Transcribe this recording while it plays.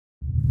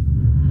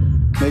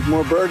make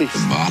more birdies.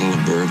 A bottle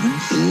of bourbon,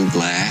 a little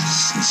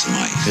glass, and some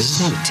ice. This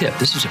is not a tip.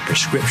 This is a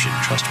prescription.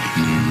 Trust me.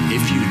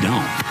 If you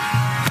don't,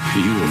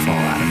 you will fall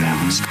out of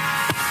balance.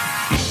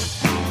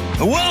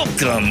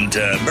 Welcome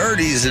to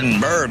Birdies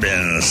and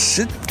Bourbon.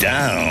 Sit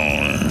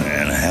down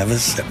and have a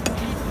sip.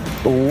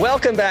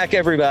 Welcome back,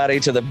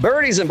 everybody, to the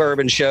Birdies and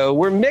Bourbon Show.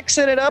 We're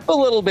mixing it up a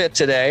little bit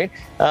today.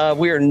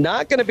 We are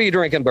not going to be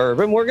drinking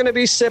bourbon. We're going to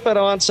be sipping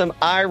on some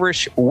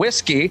Irish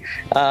whiskey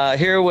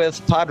here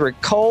with Padraig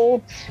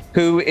Cole,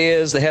 who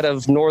is the head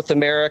of North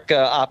America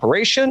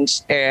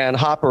operations, and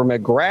Hopper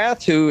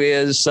McGrath, who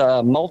is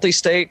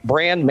multi-state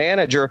brand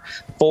manager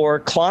for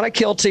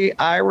Clonakilty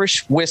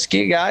Irish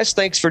Whiskey. Guys,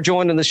 thanks for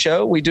joining the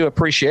show. We do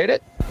appreciate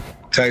it.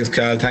 Thanks,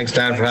 Kyle. Thanks,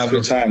 Dan, for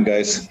having us. Time,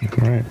 guys.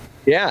 All right.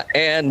 Yeah,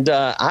 and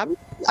I'm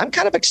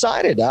kind of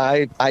excited.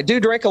 I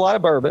do drink a lot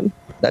of bourbon.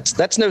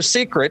 That's no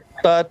secret,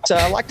 but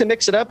I like to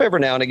mix it up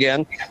every now and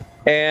again.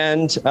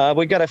 And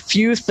we've got a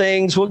few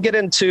things. We'll get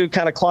into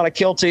kind of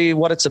Clonakilty,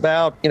 what it's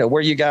about,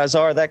 where you guys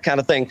are, that kind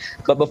of thing.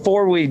 But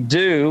before we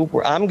do,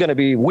 we're going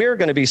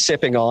to be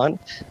sipping on.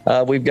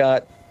 We've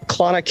got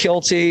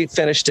Clonakilty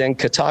finished in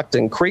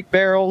Catoctin Creek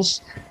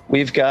barrels.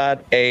 We've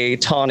got a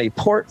tawny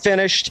port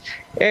finished,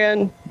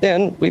 and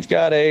then we've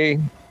got a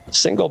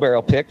single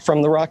barrel pick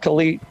from the Rock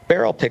Elite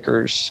Barrel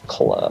Pickers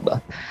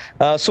Club.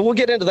 So we'll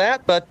get into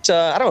that, but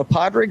I don't know,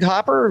 Padraig,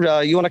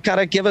 Hopper, you want to kind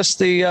of give us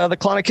the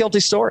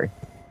Clonakilty story?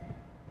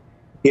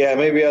 Yeah,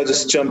 maybe I'll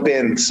just jump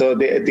in. So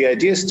the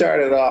idea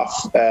started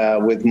off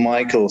with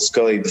Michael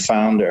Scully, the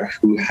founder,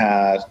 who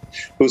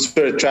was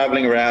sort of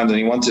traveling around, and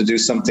he wanted to do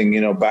something,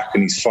 back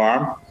on his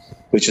farm,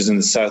 which is in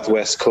the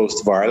southwest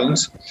coast of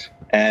Ireland.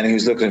 And he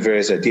was looking at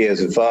various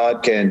ideas of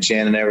vodka and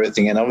gin and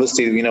everything. And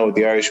obviously, with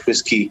the Irish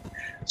whiskey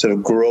sort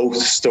of growth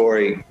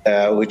story,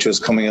 which was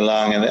coming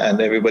along,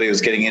 and everybody was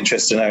getting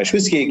interested in Irish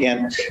whiskey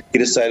again, he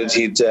decided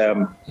he'd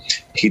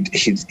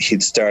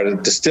start a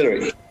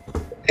distillery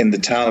in the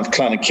town of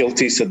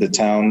Clonakilty. So the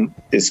town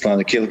is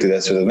Clonakilty.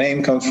 That's where the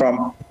name comes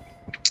from.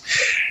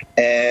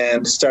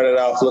 And started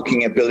off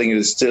looking at building a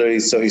distillery.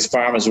 So his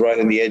farm is right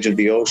on the edge of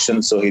the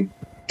ocean. So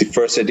the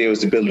first idea was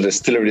to build a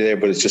distillery there,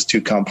 but it's just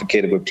too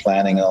complicated with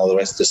planning and all the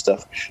rest of the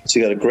stuff. So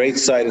he got a great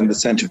site in the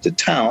center of the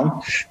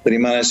town, but he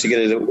managed to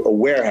get a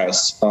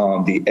warehouse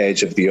on the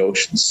edge of the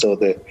ocean. So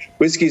the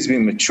whiskey's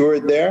been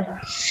matured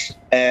there.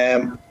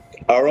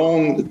 Our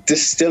own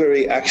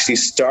distillery actually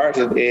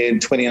started in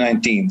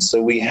 2019.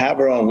 So we have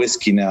our own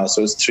whiskey now,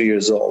 so it's 3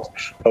 years old.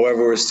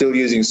 However, we're still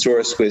using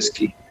source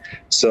whiskey.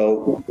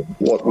 So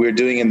what we're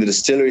doing in the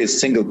distillery is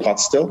single pot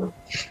still,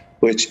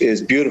 which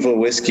is beautiful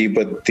whiskey,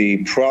 but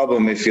the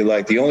problem, if you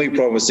like, the only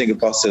problem with single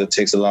pot still, it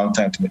takes a long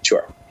time to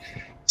mature.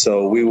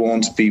 So we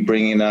won't be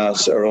bringing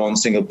out our own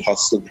single pot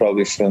still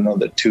probably for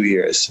another 2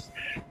 years.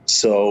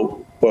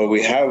 So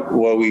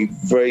we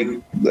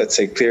very, let's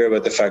say, clear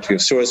about the fact we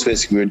have source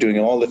whiskey. We're doing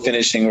all the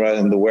finishing right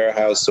in the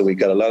warehouse, so we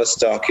got a lot of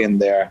stock in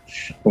there.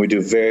 We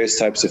do various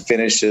types of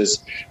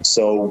finishes.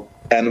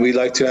 And we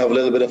like to have a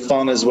little bit of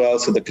fun as well.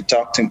 So the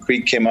Catoctin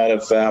Creek came out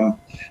of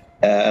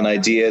an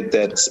idea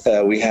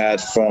that we had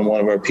from one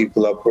of our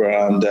people up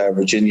around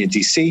Virginia,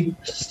 D.C.,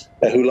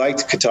 who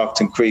liked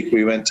Catoctin Creek.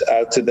 We went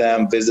out to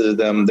them, visited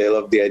them. They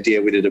loved the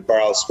idea. We did a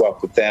barrel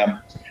swap with them.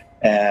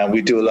 And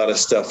we do a lot of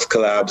stuff,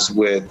 collabs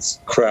with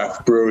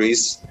craft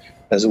breweries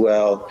as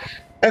well,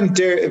 and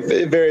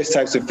various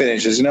types of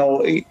finishes.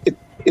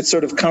 It's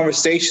sort of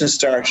conversation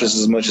starters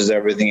as much as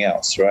everything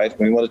else, right?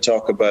 We want to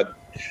talk about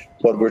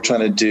what we're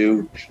trying to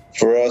do.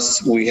 For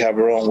us, we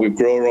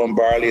grow our own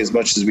barley as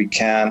much as we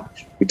can.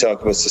 We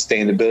talk about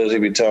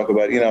sustainability. We talk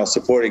about,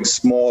 supporting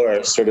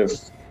smaller sort of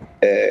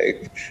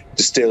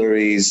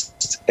distilleries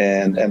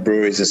and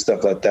breweries and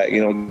stuff like that.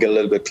 Get a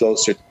little bit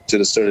closer to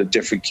the sort of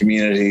different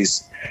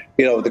communities.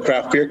 The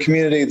craft beer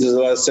community, there's a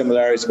lot of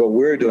similarities to what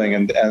we're doing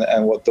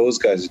and what those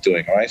guys are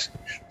doing, right?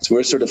 So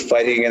we're sort of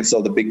fighting against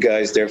all the big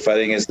guys. They're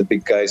fighting against the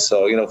big guys.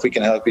 So, if we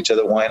can help each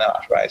other, why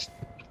not, right?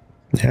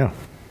 Yeah.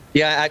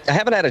 Yeah, I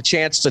haven't had a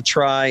chance to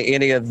try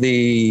any of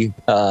the,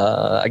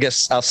 I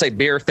guess I'll say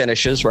beer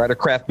finishes, right, or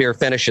craft beer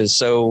finishes.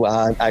 So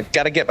I've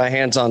got to get my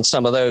hands on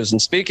some of those.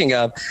 And speaking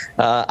of,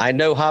 I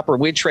know, Hopper,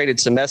 we traded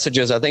some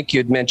messages. I think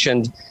you'd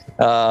mentioned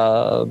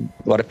a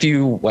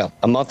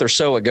month or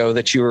so ago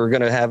that you were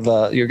going to have,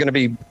 you're going to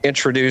be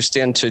introduced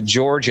into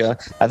Georgia.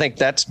 I think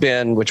that's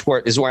been, which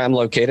is where I'm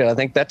located. I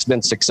think that's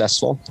been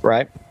successful,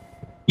 right?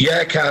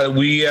 Yeah, Cal,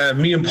 me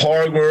and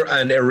Padraig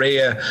and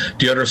Araya,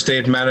 the other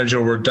state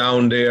manager, were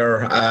down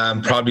there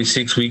probably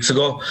 6 weeks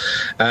ago,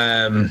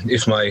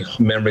 if my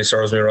memory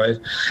serves me right.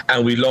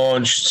 And we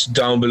launched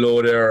down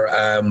below there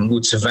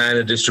with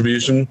Savannah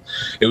Distribution.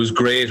 It was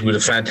great. We had a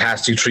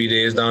fantastic 3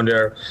 days down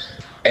there.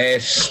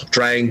 Ate,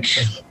 drank,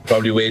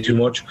 probably way too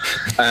much,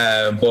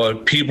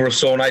 but people were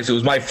so nice. It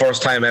was my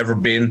first time ever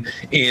been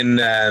in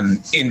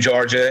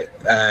Georgia.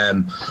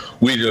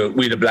 We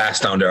had a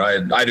blast down there. I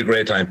had a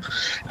great time.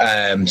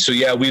 So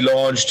yeah, we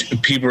launched.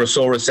 People were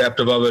so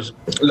receptive of it.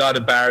 A lot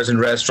of bars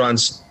and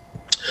restaurants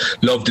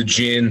loved the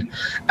gin.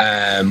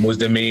 Was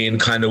the main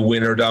kind of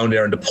winner down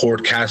there, and the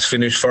port cask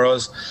finish for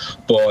us.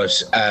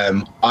 But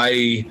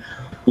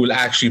will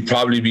actually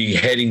probably be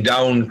heading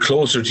down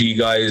closer to you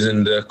guys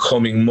in the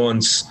coming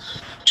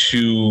months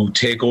to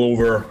take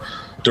over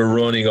the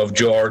running of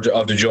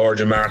the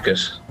Georgia market.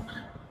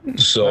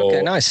 So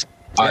okay, nice.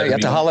 Yeah, you have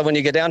to holler when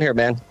you get down here,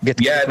 man.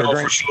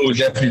 For sure. We'll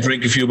definitely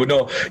drink a few. But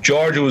no,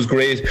 Georgia was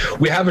great.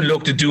 We haven't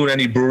looked at doing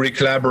any brewery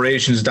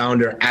collaborations down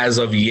there as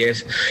of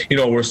yet.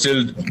 We're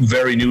still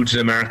very new to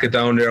the market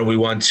down there. We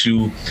want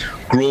to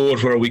grow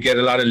it where we get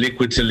a lot of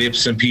liquid to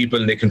lips and people,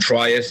 and they can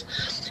try it.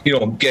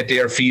 Get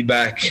their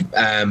feedback.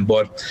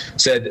 But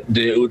said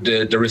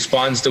the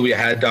response that we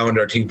had down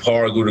there, I think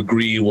Parg would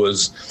agree,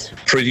 was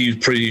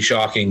pretty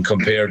shocking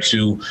compared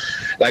to,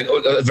 like,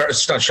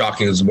 it's not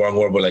shocking is the wrong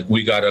word, but like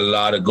we got a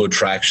lot of good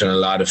traction, a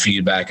lot of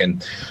feedback,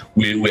 and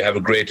we have a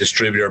great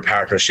distributor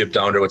partnership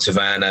down there with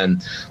Savannah,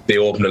 and they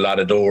opened a lot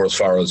of doors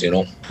for us,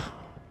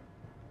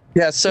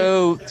 Yeah,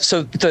 so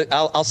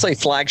I'll say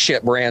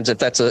flagship brands, if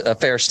that's a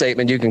fair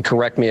statement. You can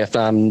correct me if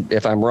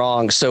I'm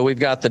wrong. So we've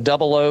got the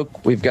double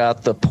oak, we've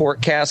got the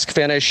port cask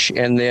finish,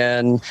 and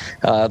then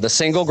the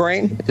single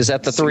grain. Is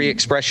that the three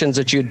expressions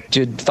that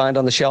you'd find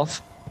on the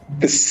shelf?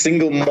 The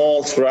single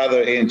malt,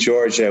 rather, in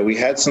Georgia. We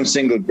had some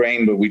single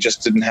grain, but we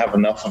just didn't have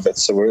enough of it.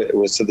 So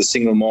the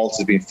single malt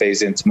has been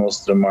phased into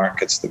most of the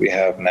markets that we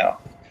have now.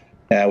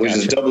 Which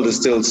is double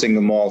distilled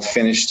single malt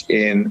finished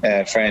in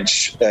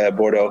French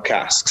Bordeaux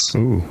casks.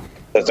 Ooh.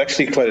 So it's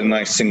actually quite a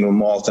nice single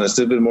malt, and it's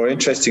a little bit more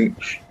interesting.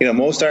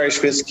 Most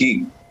Irish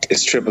whiskey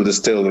is triple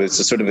distilled. It's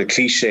a sort of a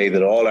cliche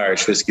that all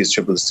Irish whiskey is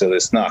triple distilled.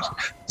 It's not,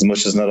 as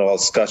much as not all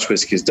Scotch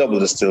whiskey is double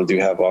distilled. You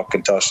have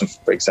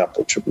Auchentoshan, for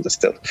example, triple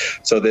distilled.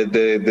 So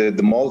the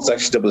malt is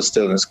actually double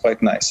distilled, and it's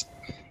quite nice.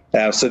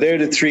 So they're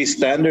the three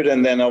standard,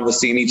 and then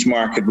obviously in each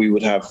market we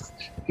would have,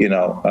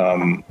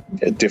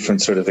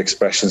 different sort of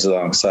expressions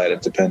alongside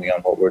it, depending on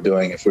what we're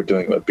doing. If we're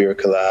doing a beer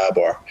collab,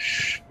 or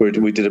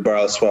we did a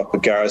barrel swap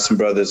with Garrison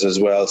Brothers as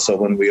well. So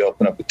when we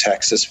open up in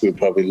Texas, we'll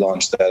probably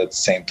launch that at the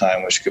same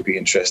time, which could be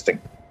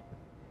interesting.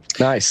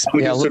 Nice.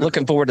 Yeah,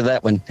 looking forward to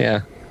that one.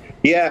 Yeah.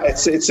 Yeah,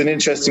 it's an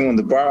interesting one.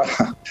 The barrel,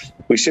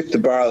 we shipped the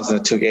barrels and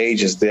it took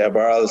ages. The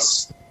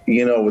barrels,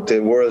 with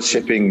the world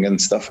shipping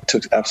and stuff, it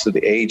took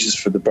absolutely ages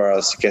for the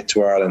barrels to get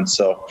to Ireland.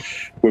 So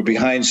we're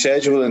behind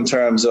schedule in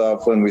terms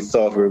of when we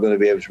thought we were going to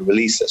be able to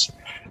release it.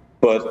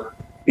 But,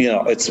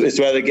 it's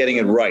rather getting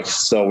it right.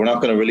 So we're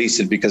not going to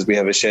release it because we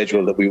have a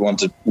schedule that we want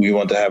to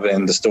have it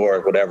in the store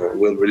or whatever.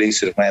 We'll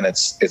release it when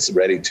it's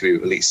ready to be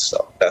released.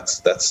 So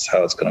that's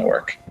how it's going to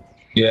work.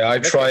 Yeah, I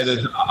tried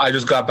it. I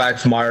just got back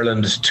from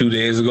Ireland 2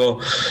 days ago,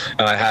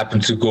 and I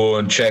happened to go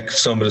and check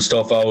some of the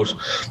stuff out.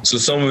 So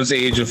some of it's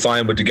aging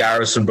fine, but the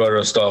Garrison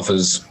Brothers stuff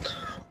is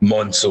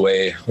months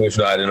away, if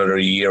not another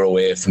year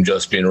away from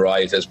just being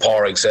right. As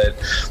Parg said,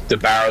 the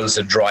barrels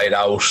had dried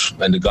out,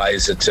 and the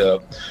guys had to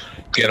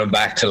get them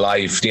back to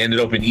life. They ended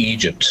up in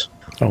Egypt.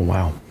 Oh,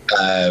 wow.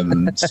 They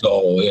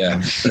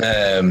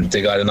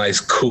got a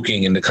nice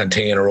cooking in the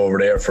container over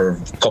there for a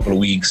couple of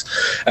weeks.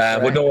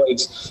 But no,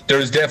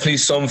 there's definitely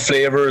some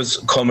flavors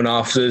coming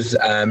off it.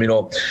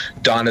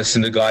 Donis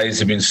and the guys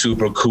have been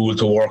super cool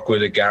to work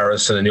with at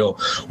Garrison, and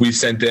we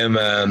sent them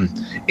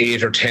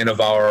 8 or 10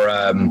 of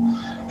our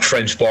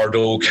French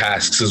Bordeaux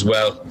casks as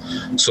well.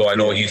 So I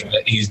know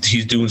he's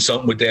doing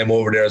something with them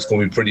over there. It's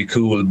going to be pretty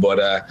cool. But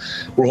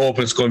we're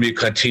hoping it's going to be a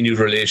continued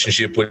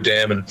relationship with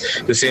them, and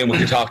the same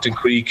with Catoctin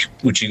Creek,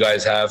 which you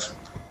guys have.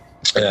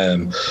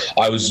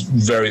 I was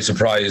very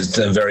surprised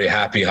and very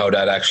happy how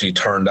that actually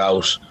turned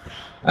out.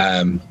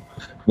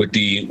 With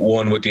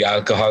the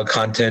alcohol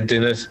content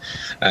in it,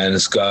 and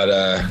it's got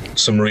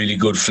some really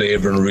good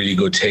flavor and really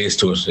good taste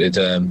to it. It's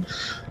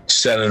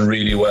selling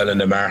really well in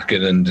the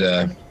market,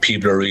 and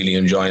people are really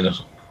enjoying it.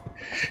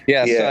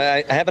 Yeah,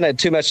 so I haven't had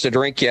too much to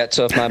drink yet.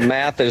 So if my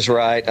math is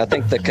right, I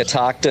think the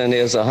Catoctin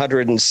is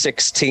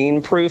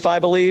 116 proof, I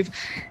believe.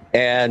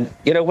 And,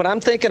 when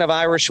I'm thinking of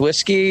Irish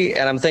whiskey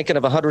and I'm thinking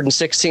of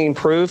 116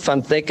 proof,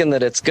 I'm thinking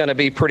that it's going to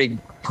be pretty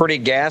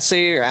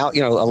gassy, or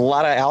a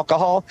lot of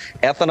alcohol,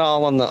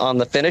 ethanol on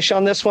the finish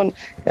on this one.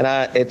 And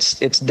it's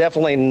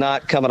definitely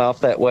not coming off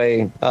that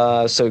way.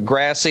 So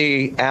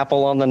grassy,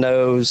 apple on the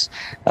nose,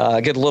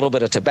 get a little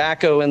bit of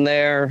tobacco in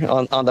there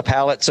on the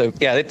palate. So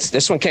yeah,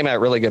 this one came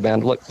out really good,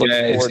 man.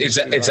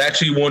 It's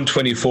actually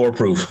 124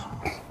 proof.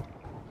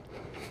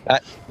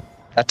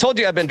 I told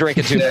you I've been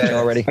drinking too much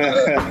already.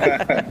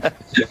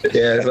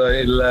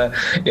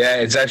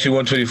 It's actually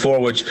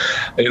 124, which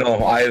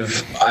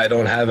I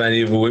don't have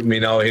any of it with me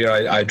now here.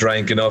 I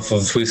drank enough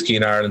of whiskey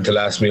in Ireland to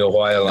last me a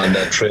while on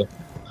that trip.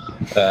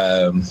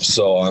 It's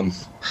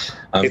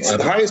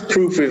the highest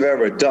proof we've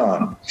ever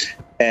done.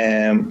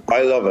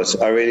 I love it.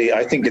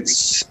 I think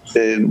it's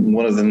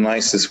one of the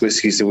nicest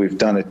whiskeys that we've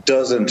done. It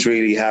doesn't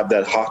really have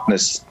that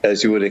hotness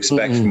as you would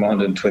expect from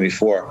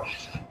 124.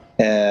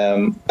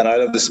 And I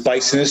love the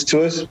spiciness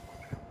to it.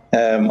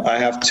 I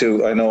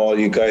know all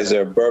you guys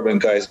are bourbon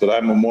guys, but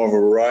I'm more of a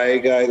rye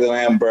guy than I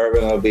am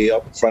bourbon. I'll be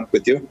up front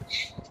with you.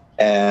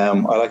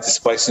 I like the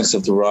spiciness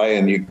of the rye,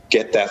 and you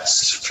get that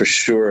for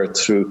sure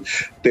through.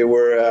 They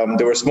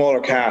were smaller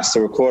casks. They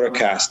were quarter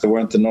casks. They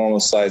weren't the normal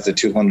size, the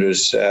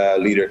 200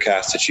 liter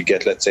cask that you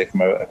get, let's say,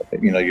 from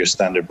your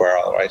standard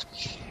barrel, right?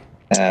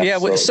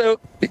 So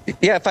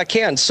if I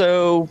can,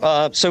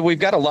 so we've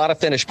got a lot of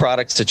finished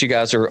products that you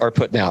guys are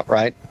putting out,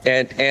 right?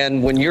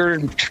 And when you're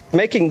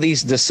making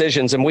these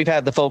decisions, and we've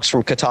had the folks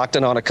from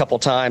Catoctin on a couple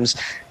times,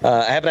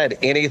 I haven't had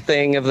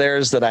anything of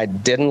theirs that I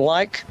didn't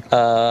like.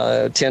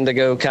 Tend to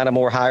go kind of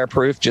more higher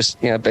proof, just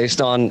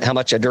based on how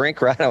much I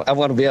drink, right? I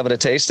want to be able to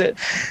taste it.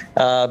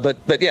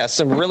 But yeah,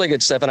 some really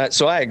good stuff, and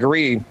so I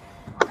agree.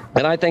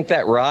 And I think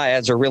that rye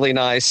adds a really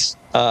nice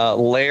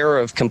layer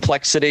of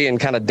complexity and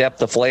kind of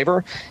depth of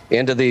flavor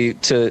into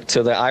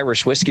to the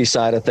Irish whiskey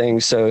side of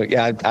things. So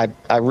yeah,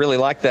 I really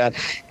like that.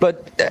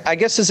 But I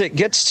guess as it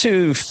gets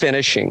to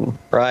finishing,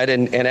 right,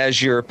 and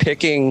as you're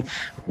picking,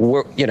 who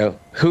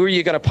are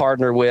you going to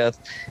partner with?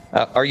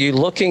 Are you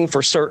looking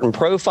for certain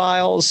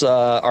profiles?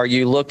 Are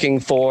you looking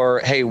for,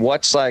 hey,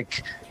 what's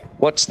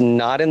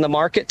not in the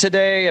market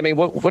today? I mean,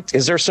 what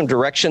is there some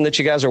direction that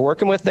you guys are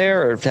working with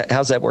there, or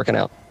how's that working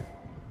out?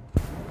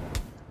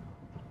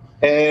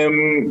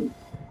 Well,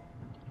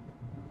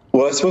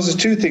 I suppose there's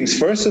two things.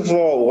 First of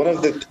all, one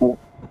of the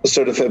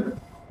sort of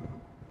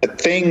a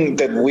thing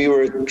that we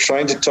were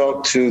trying to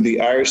talk to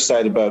the Irish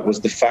side about was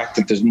the fact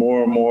that there's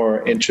more and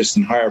more interest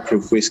in higher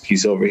proof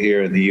whiskies over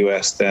here in the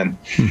US than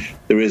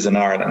there is in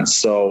Ireland.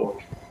 So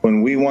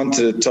when we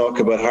wanted to talk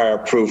about higher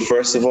proof,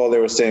 first of all, they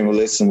were saying, well,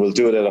 listen, we'll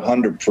do it at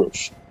 100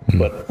 proof.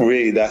 But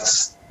really,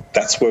 that's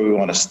where we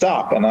want to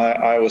stop. And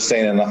I was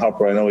saying in the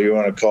hopper, I know you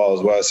were on a call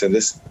as well, I said,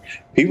 listen,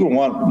 people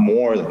want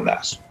more than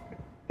that.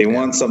 They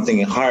want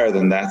something higher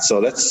than that. So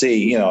let's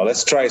see,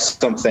 let's try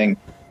something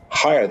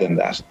higher than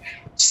that.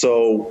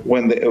 So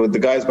when the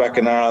guys back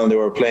in Ireland, they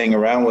were playing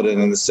around with it,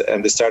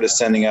 and they started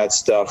sending out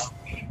stuff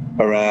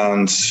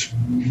around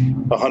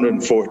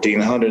 114,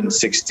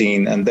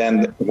 116. And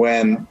then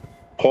when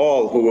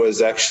Paul, who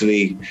was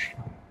actually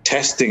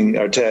testing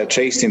or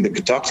tasting the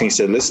Catoctin, he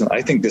said, listen,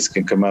 I think this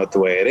can come out the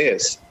way it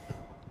is.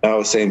 I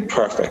was saying,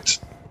 perfect.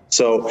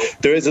 So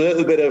there is a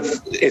little bit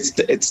of,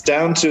 it's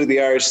down to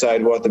the Irish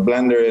side, what the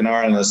blender in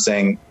Ireland is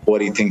saying,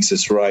 what he thinks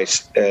is right.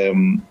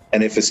 And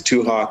if it's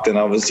too hot, then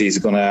obviously he's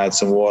going to add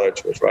some water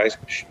to it, right?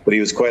 But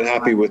he was quite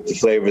happy with the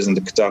flavors in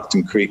the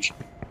Catoctin Creek.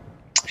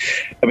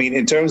 I mean,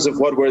 in terms of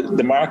what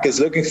the market is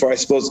looking for, I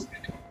suppose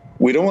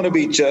we don't want to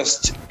be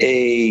just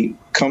a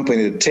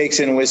company that takes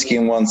in whiskey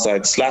on one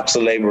side, slaps a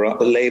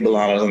label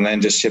on it, and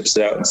then just ships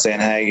it out and saying,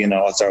 hey,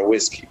 it's our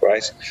whiskey,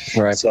 right?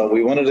 Right. So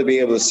we wanted to be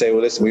able to say,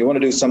 well, listen, we want to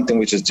do something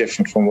which is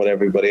different from what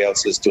everybody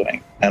else is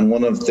doing. And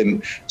one of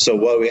them, so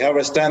while we have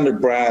our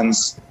standard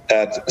brands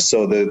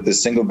the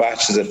single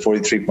batch is at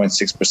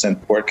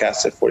 43.6%, port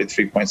cask at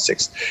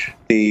 43.6%,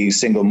 the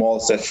single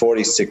malts at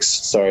 46.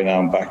 Sorry, now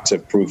I'm back to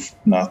proof,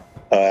 not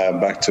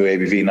back to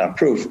ABV, not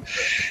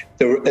proof.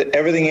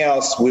 Everything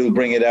else, we'll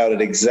bring it out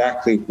at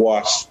exactly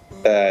what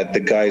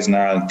the guys in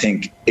Ireland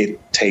think it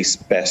tastes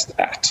best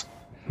at.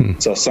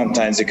 So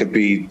sometimes it could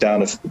be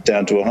down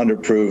to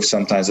 100 proof,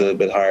 sometimes a little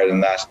bit higher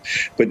than that.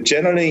 But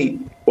generally,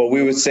 what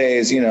we would say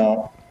is,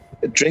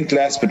 drink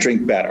less, but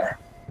drink better.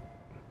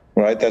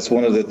 Right? That's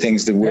one of the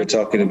things that we're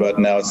talking about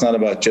now. It's not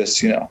about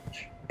just,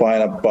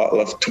 buying a bottle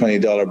of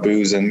 $20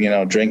 booze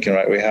and, drinking,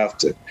 right? We have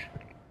to,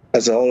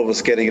 as all of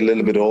us getting a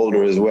little bit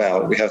older as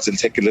well, we have to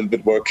take a little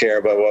bit more care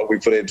about what we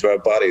put into our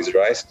bodies,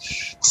 right?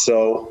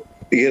 So,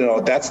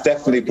 that's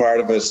definitely part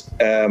of it.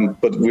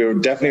 But we're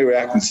definitely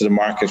reacting to the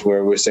market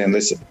where we're saying,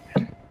 listen,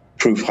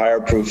 higher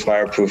proof.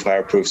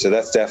 So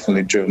that's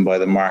definitely driven by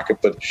the market.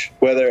 But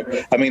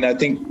I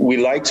think we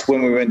liked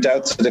when we went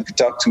out to the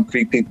Catoctin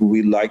Creek people,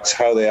 we liked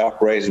how they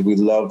operated. We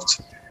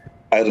loved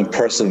out in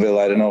Purcellville.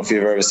 I don't know if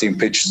you've ever seen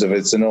pictures of it.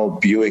 It's an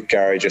old Buick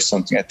garage or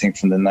something, I think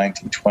from the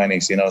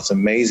 1920s. It's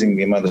amazing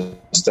the amount of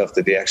stuff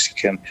that they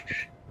actually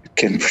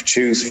can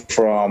produce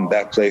from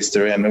that place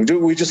they're in. And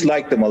we just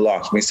like them a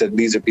lot. We said,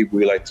 these are people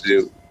we like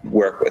to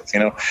work with,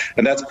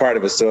 and that's part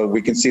of it. So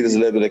we can see there's a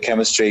little bit of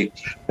chemistry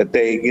that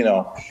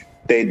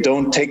they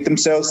don't take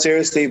themselves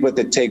seriously, but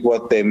they take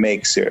what they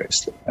make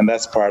seriously. And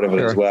that's part of it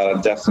as well.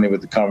 And definitely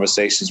with the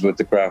conversations with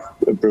the craft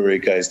brewery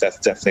guys, that's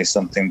definitely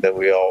something that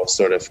we all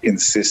sort of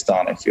insist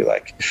on, if you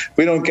like.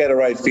 We don't get a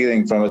right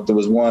feeling from it. There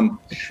was one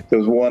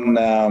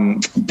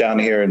down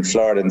here in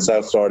Florida, in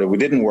South Florida, we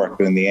didn't work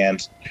with in the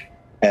end.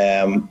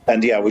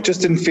 We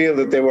just didn't feel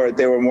that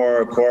they were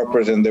more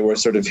corporate, and they were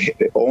sort of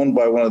owned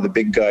by one of the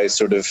big guys,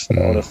 sort of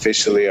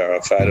unofficially, or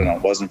if I don't know,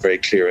 it wasn't very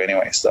clear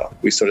anyway. So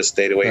we sort of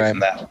stayed away from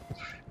that.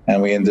 And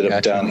we ended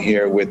up down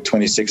here with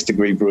 26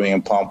 Degree Brewing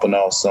in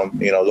Pompano, some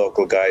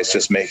local guys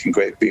just making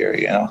great beer,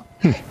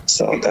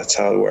 So that's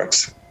how it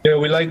works. Yeah,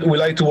 we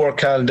like to work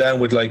Cal down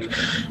with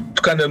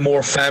kind of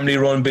more family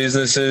run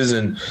businesses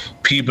and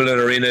people that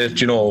are in it,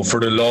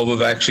 for the love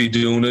of actually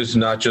doing it,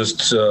 not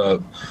just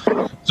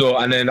So,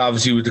 and then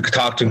obviously with the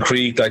Catoctin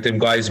Creek, like them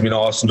guys have been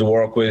awesome to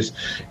work with.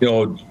 You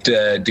know,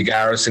 the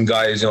Garrison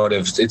guys, you know,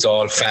 it's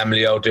all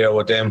family out there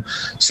with them.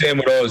 Same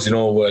with us, you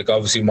know, like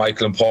obviously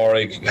Michael and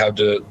Pádraig have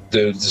the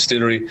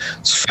distillery.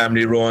 It's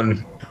family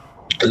run.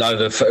 A lot of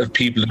the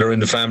people that are in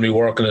the family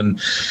working, and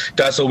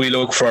that's how we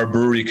look for our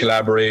brewery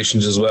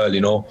collaborations as well, you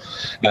know,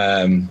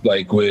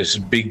 like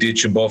with Big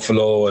Ditch in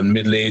Buffalo and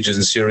Middle Ages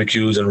in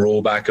Syracuse and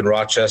Roeback in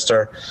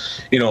Rochester,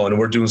 you know, and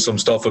we're doing some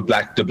stuff with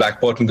the Black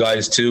Button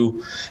guys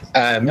too.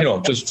 You know,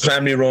 just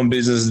family run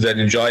businesses that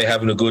enjoy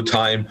having a good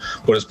time,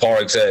 but as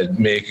Pádraig said,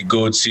 make a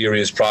good,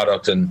 serious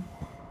product, and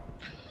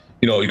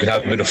you know, you can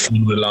have a bit of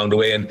fun along the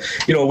way. And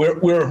you know,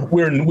 we're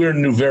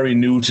very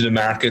new to the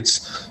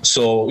markets,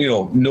 so you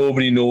know,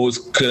 nobody knows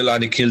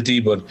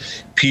Clonakilty, but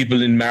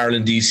people in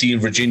Maryland, DC,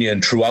 and Virginia,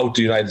 and throughout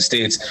the United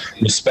States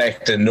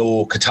respect and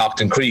know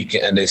Catoctin Creek,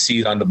 and they see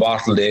it on the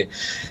bottle. They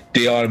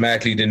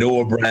automatically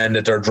know a brand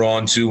that they're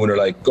drawn to, and they're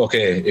like,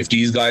 okay, if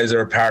these guys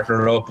are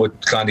partnering up with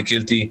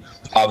Clonakilty,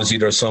 obviously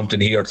there's something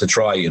here to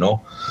try, you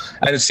know.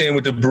 And the same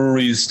with the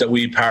breweries that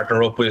we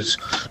partner up with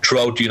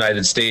throughout the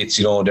United States.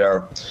 You know,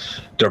 they're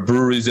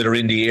breweries that are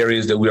in the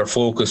areas that we are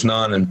focusing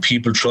on, and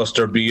people trust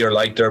their beer,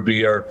 like their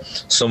beer.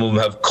 Some of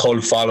them have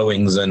cult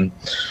followings, and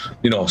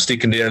you know,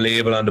 sticking their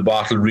label on the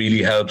bottle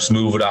really helps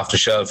move it off the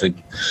shelf. It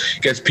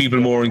gets people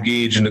more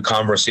engaged in the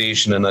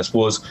conversation, and I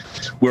suppose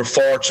we're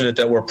fortunate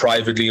that we're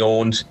privately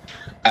owned,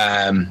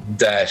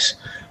 that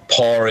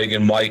Pádraig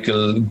and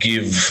Michael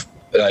give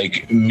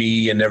like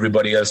me and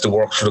everybody else that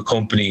works for the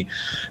company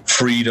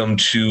freedom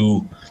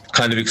to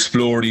kind of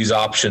explore these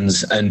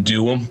options and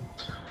do them.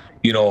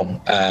 You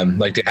know,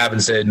 like they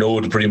haven't said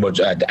no to pretty much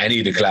any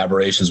of the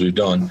collaborations we've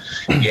done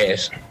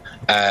yet.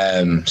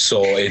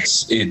 So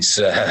it's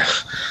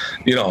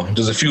you know,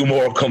 there's a few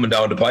more coming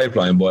down the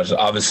pipeline, but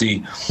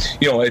obviously,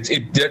 you know,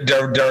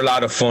 they're a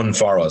lot of fun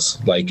for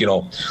us. Like, you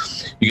know,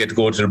 you get to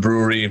go to the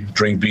brewery,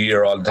 drink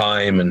beer all the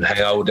time, and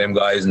hang out with them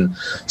guys and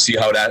see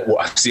how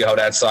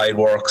that side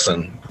works,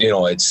 and you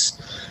know,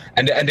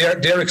 and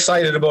they're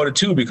excited about it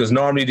too, because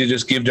normally they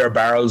just give their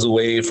barrels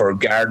away for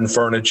garden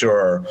furniture,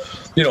 or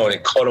you know, they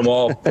cut them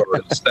up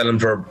or sell them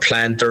for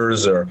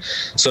planters, or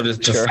so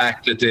the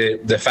fact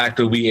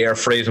that we air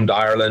freight them to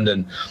Ireland,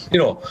 and you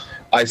know,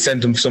 I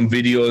sent them some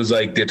videos,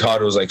 like they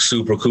thought it was like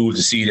super cool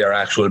to see their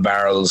actual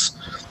barrels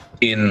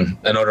in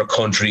another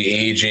country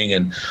aging,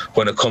 and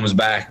when it comes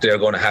back they're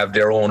going to have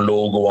their own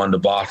logo on the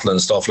bottle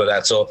and stuff like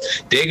that. So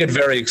they get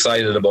very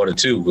excited about it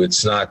too.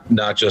 It's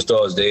not just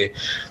us.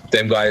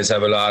 Them guys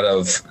have a lot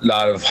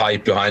of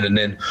hype behind it, and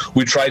then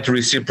we try to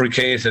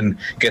reciprocate and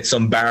get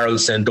some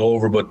barrels sent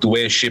over, but the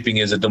way shipping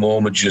is at the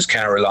moment, you just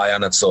can't rely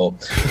on it, so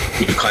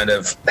we kind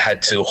of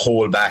had to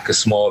hold back a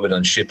small bit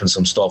on shipping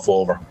some stuff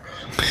over.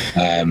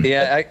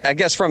 I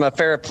guess from a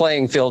fair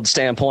playing field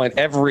standpoint,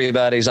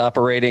 everybody's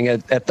operating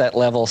at that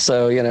level,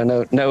 so you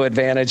know, no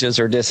advantages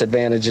or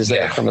disadvantages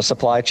there from a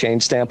supply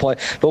chain standpoint.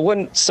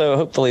 But so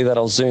hopefully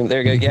that'll zoom.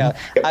 There you go.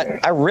 Yeah,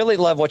 I really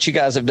love what you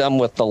guys have done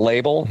with the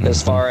label,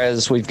 as far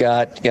as we've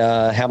got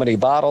how many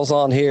bottles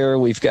on here,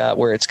 we've got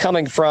where it's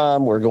coming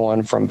from, we're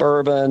going from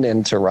bourbon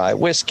into rye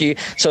whiskey,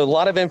 so a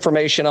lot of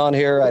information on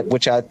here,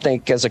 which I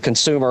think as a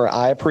consumer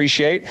I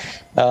appreciate.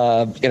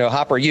 You know,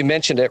 Hopper, you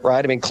mentioned it,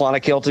 right? I mean,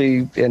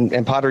 Clonakilty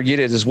and Pádraig, you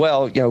did as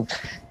well. You know,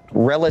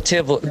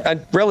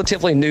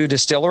 relatively new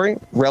distillery,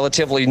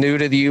 relatively new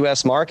to the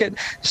U.S. market.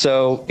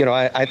 So, you know,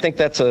 I think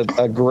that's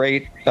a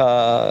great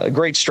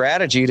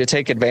strategy to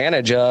take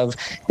advantage of,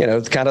 you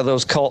know, kind of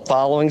those cult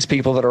followings,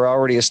 people that are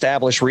already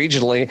established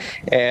regionally.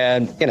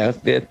 And, you know,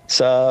 it's,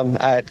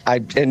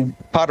 and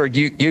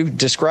Pádraig, you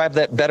described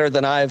that better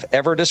than I've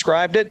ever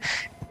described it.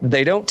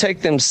 They don't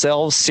take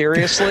themselves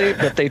seriously,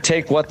 but they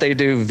take what they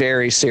do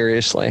very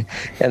seriously,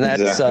 and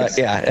that's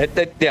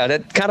exactly.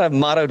 That kind of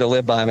motto to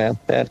live by, man.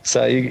 That's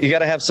you got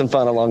to have some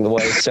fun along the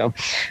way. So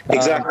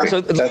exactly,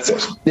 that's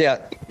it.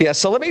 Yeah.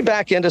 So let me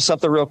back into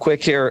something real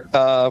quick here.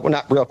 Well,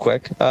 not real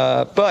quick,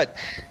 but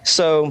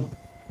so.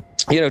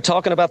 You know,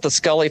 talking about the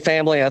Scully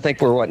family, I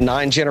think we're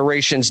 9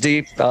 generations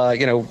deep.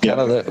 You know, kind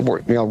of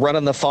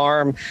running the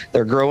farm.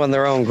 They're growing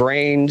their own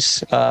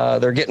grains.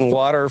 They're getting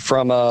water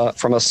from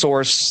a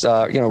source,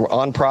 you know,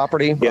 on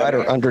property, right,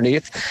 or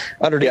underneath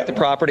the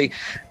property.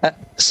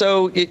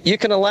 So you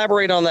can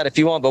elaborate on that if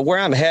you want. But where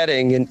I'm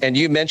heading, and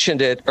you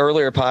mentioned it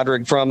earlier,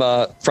 Pádraig, from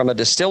a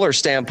distiller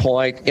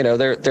standpoint, you know,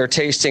 they're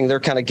tasting,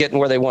 they're kind of getting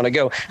where they want to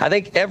go. I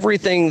think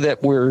everything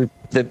that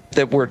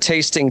we're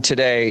tasting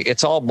today,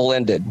 it's all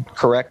blended,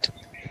 correct?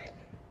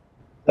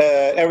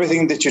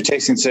 Everything that you're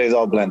tasting today is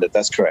all blended.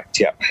 That's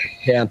correct. Yeah.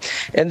 Yeah.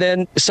 And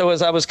then, so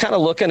as I was kind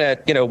of looking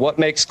at, you know, what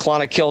makes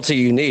Clonakilty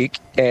unique,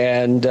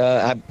 and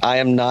I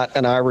am not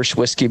an Irish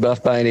whiskey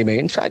buff by any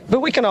means, but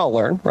we can all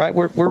learn, right?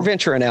 We're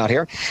venturing out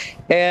here.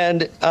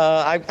 And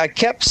I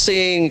kept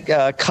seeing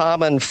a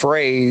common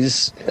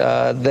phrase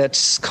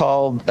that's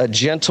called a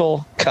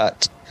gentle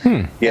cut.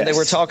 Yes. And they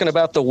were talking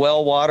about the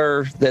well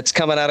water that's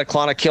coming out of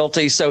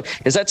Clonakilty. So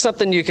is that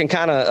something you can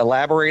kind of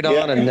elaborate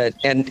on?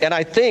 And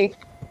I think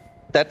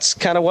that's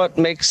kind of what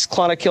makes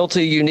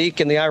Clonakilty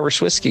unique in the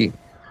Irish whiskey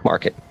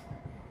market.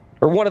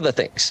 or one of the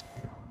things.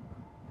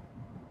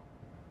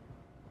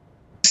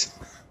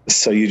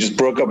 So you just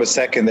broke up a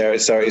second there.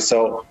 Sorry.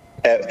 So,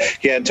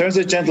 yeah, in terms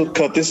of gentle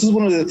cut, this is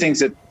one of the things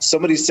that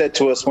somebody said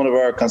to us, one of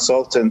our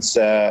consultants,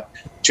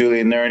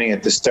 Julian Nerney,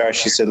 at the start.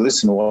 She said,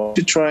 listen, why don't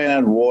you try and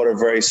add water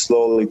very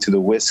slowly to the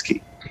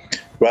whiskey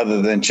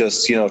rather than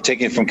just,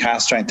 taking it from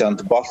cask strength down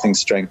to bottling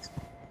strength,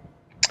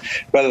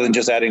 rather than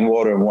just adding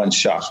water in one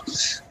shot.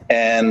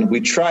 And we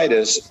tried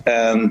it,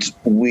 and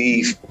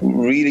we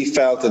really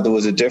felt that there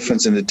was a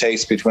difference in the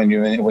taste between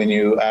when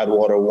you add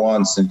water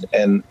once and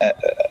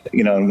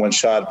in one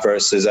shot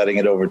versus adding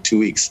it over 2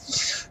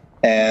 weeks.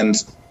 And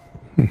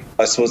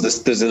I suppose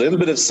there's a little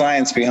bit of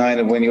science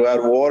behind it. When you add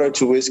water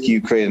to whiskey,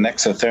 you create an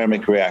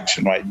exothermic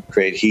reaction, right? You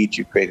create heat,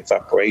 you create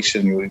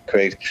evaporation,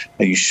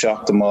 you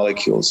shock the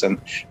molecules. And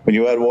when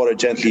you add water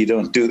gently, you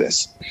don't do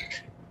this.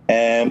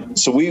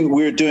 So we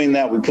were doing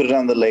that. We put it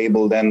on the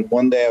label. Then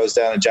one day I was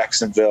down in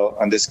Jacksonville,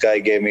 and this guy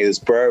gave me this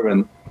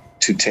bourbon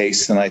to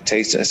taste, and I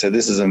tasted it. I said,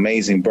 this is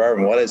amazing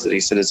bourbon. What is it? He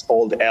said, it's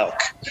Old Elk.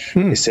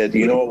 He said,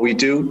 you know what we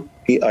do?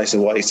 I said,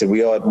 what? He said,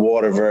 we add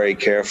water very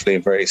carefully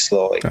and very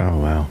slowly. Oh,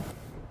 wow.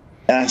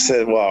 And I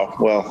said, wow.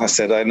 Well, I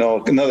said, I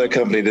know another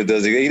company that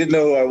does it. He didn't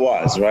know who I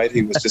was, right?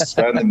 He was just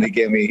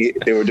randomly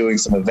they were doing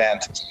some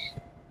event.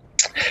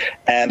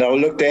 And I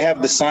looked, they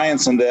have the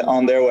science on their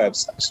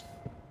website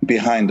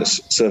behind us.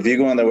 So if you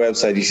go on their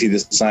website, you see the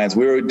science.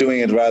 We were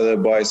doing it rather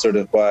by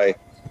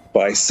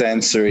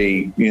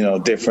sensory,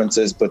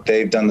 differences, but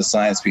they've done the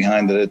science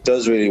behind it. It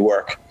does really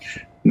work.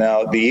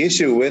 Now, the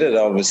issue with it,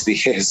 obviously,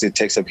 is it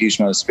takes up a huge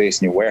amount of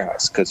space in your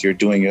warehouse because you're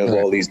doing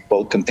all these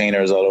bulk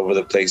containers all over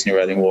the place and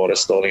you're adding water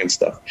slowly and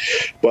stuff.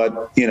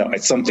 But,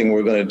 it's something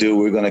we're going to do.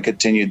 We're going to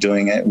continue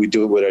doing it. We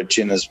do it with our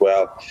gin as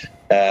well.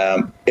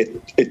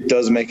 It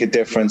does make a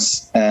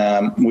difference.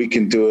 We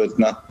can do it,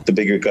 not the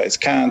bigger guys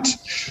can't.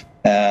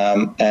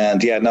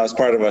 Now it's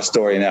part of our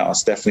story now.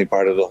 It's definitely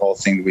part of the whole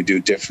thing that we do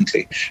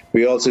differently.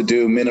 We also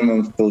do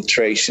minimum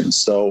filtration.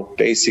 So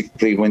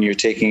basically, when you're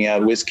taking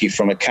out whiskey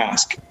from a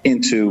cask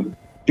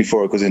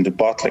before it goes into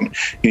bottling,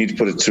 you need to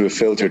put it through a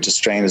filter to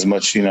strain as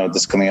much,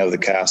 that's coming out of the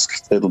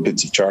cask, little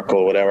bits of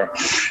charcoal, whatever.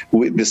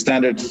 The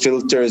standard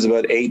filter is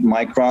about 8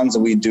 microns,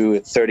 and we do a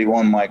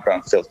 31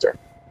 micron filter.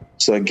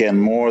 So again,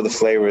 more of the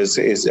flavor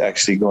is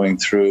actually going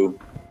through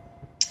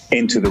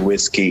into the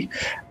whiskey.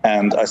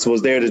 And I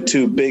suppose they're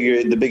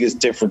the biggest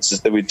differences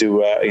that we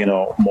do,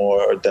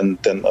 more than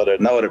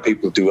other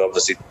people do,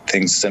 obviously,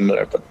 things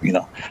similar. But,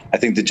 I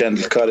think the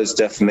gentle cut is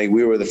definitely,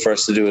 we were the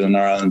first to do it in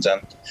Ireland,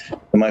 and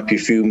there might be a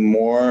few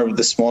more of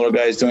the smaller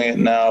guys doing it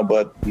now,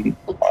 but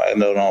I don't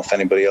know if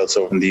anybody else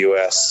over in the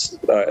US,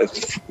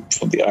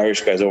 the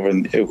Irish guys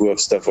who have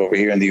stuff over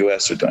here in the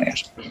US are doing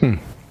it.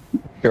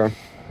 Sure.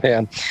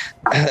 Yeah.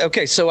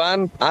 Okay. So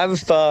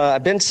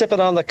I've been sipping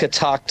on the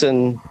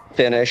Catoctin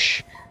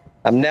finish.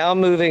 I'm now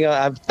moving.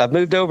 I've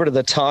moved over to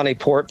the Tawny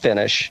Port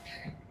finish,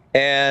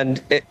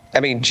 and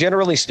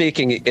generally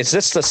speaking, is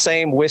this the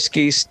same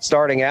whiskey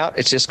starting out?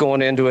 It's just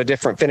going into a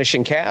different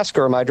finishing cask,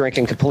 or am I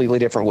drinking completely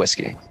different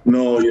whiskey?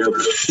 No, you're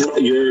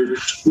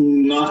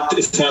not.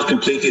 It's not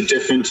completely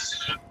different.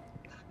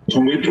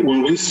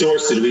 When we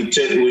source it,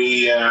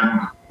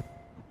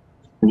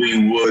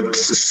 we would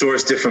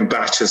source different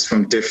batches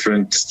from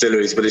different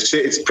distilleries, but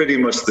it's pretty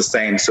much the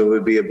same. So it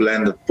would be a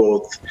blend of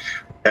both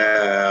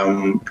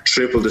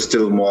triple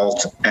distilled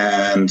malt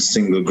and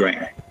single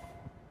grain.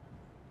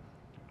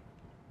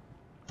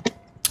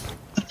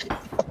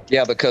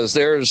 Yeah, because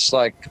there's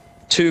like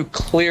two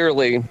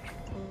clearly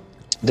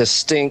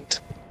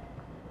distinct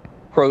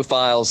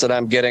profiles that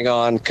I'm getting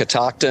on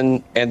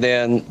Catoctin, and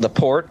then the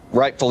port,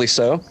 rightfully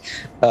so.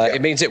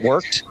 It means it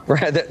worked,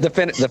 right?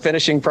 The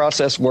finishing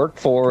process worked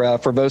for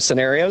both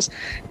scenarios.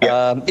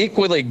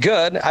 Equally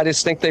good. I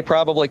just think they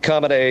probably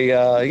come at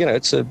a,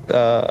 it's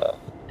a,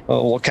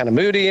 what kind of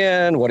mood are you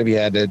in? What have you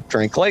had to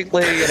drink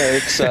lately?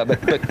 It's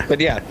but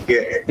yeah,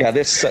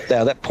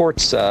 that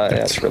port's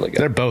that's really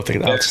good. They're both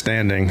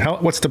outstanding.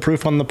 What's the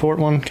proof on the port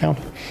one, Cal?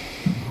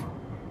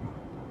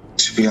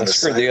 I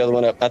screwed the other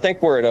one up. I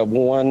think we're at a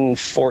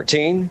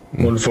 114.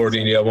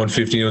 114, yeah,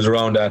 115. It was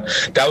around that.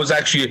 That was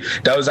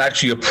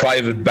actually a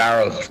private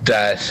barrel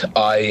that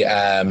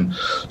I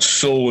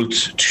sold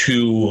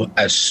to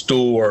a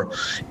store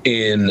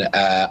in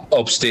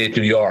upstate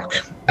New York,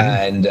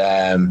 and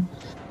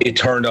it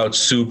turned out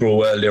super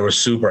well. They were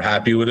super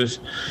happy with it.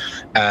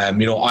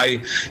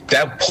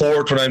 That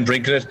port, when I'm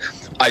drinking it,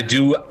 I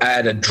do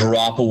add a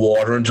drop of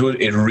water into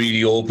it. It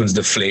really opens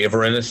the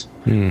flavor in it.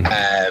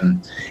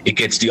 It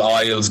gets the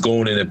oils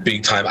going in it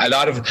big time. A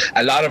lot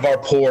of our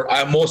port,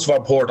 most of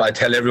our port, I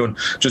tell everyone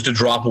just a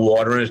drop of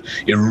water in it.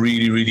 It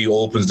really, really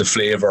opens the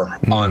flavor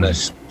on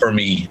it for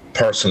me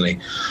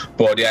personally.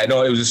 But yeah,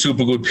 no, it was a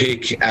super good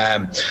pick.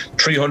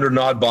 300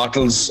 odd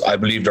bottles. I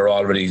believe they're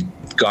already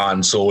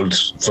gone, sold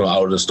from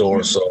out of the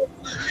store. So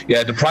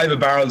yeah, the private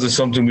barrels is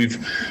something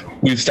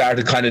we've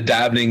started kind of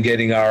dabbling,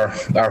 getting our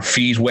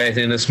feet wet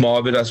in a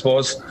small bit, I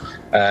suppose.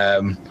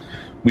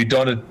 We've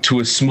done it to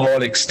a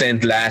small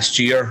extent last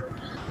year.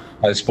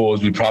 I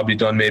suppose we've probably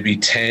done maybe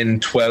 10,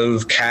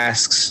 12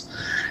 casks.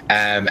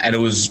 and it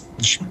was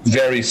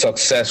very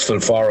successful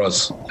for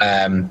us.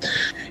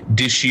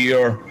 This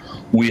year,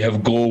 we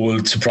have goal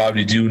to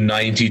probably do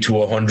 90 to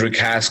 100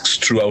 casks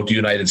throughout the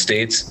United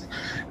States.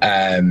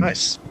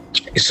 Nice.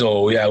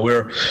 So yeah,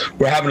 we're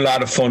having a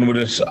lot of fun with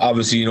it.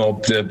 Obviously, you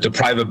know, the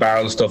private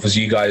barrel stuff, as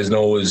you guys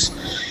know, is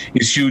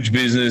huge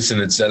business,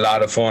 and it's a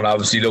lot of fun.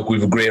 Obviously, look, we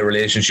have a great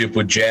relationship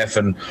with Jeff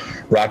and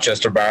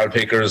Rochester Barrel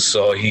Pickers,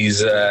 so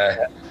he's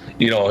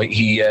you know,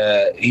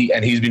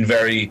 he's been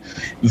very,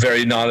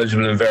 very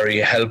knowledgeable and very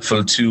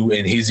helpful too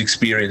in his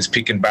experience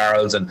picking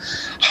barrels and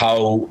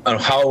how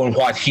and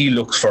what he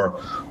looks for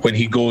when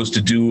he goes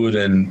to do it,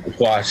 and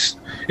what,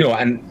 you know,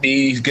 and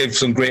he gives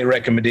some great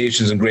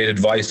recommendations and great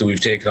advice that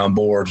we've taken on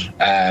board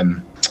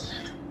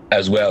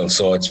as well.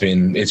 So it's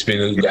been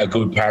a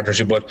good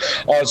partnership. But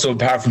also,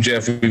 apart from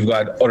Jeff, we've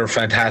got other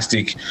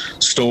fantastic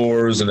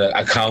stores and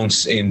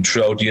accounts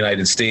throughout the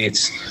United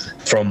States,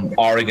 from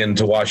Oregon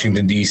to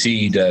Washington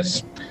DC,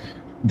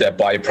 that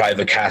buy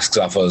private casks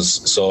off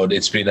us. So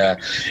it's been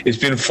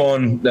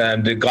fun.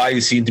 The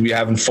guys seem to be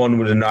having fun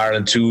with it in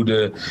Ireland too.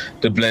 The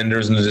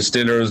blenders and the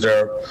distillers,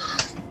 they're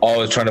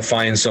always trying to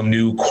find some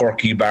new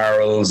quirky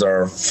barrels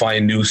or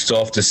find new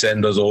stuff to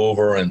send us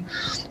over and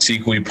see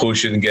can we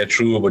push it and get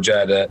through it. But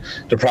yeah,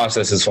 the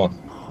process is fun.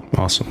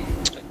 Awesome.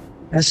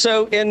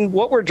 So in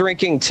what we're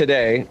drinking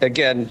today,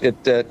 again,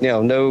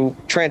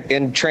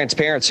 in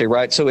transparency,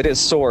 right? So it is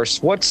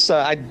sourced.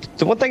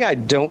 The one thing I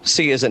don't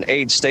see is an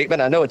age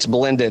statement. I know it's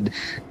blended,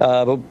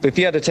 but if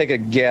you had to take a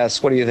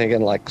guess, what are you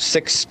thinking? Like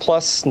 6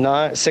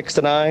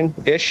 to 9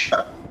 ish?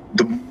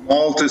 The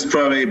malt is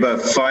probably about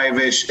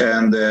 5-ish,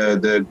 and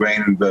the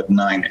grain about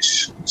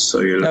 9-ish.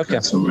 So you're looking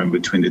at somewhere in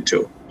between the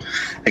two.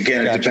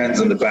 Again, It depends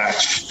on the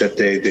batch that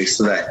they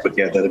select, but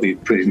yeah, that'll be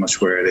pretty much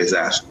where it is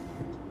at.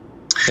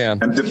 Yeah.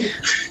 And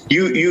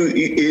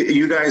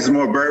you guys are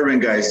more bourbon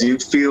guys. Do you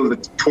feel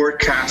that port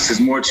cask is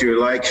more to your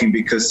liking?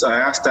 Because I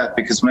asked that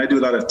because when I do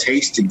a lot of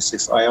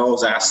tastings, I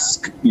always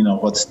ask, you know,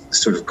 what's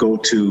sort of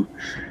go-to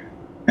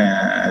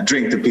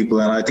drink to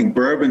people, and I think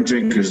bourbon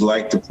drinkers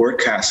like the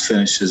port cask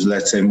finishes,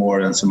 let's say,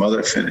 more than some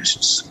other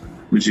finishes.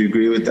 Would you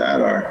agree with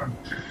that, or?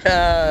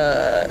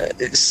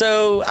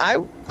 So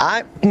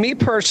me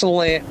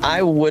personally,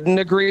 I wouldn't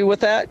agree with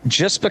that,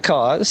 just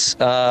because,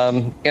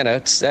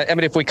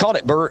 if we called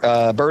it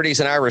Birdies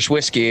and Irish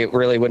whiskey, it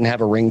really wouldn't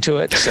have a ring to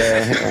it. So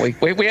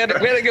we had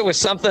to go with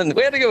something.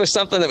 We had to go with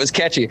something that was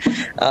catchy.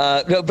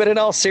 But in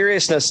all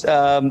seriousness,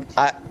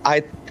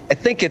 I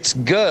think it's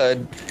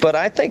good, but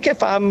I think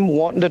if I'm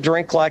wanting to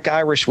drink like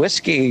Irish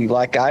whiskey,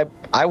 like I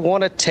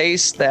want to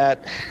taste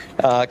that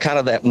kind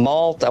of that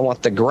malt. I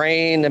want the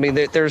grain. I mean,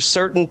 there's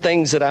certain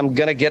things that I'm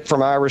going to get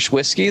from Irish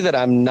whiskey that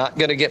I'm not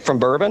going to get from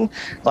bourbon.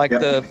 Like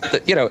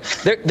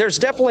there's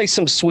definitely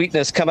some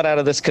sweetness coming out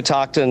of this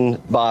Catoctin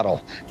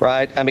bottle,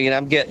 right? I mean,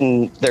 I'm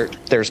getting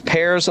there's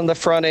pears on the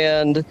front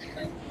end.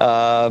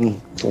 A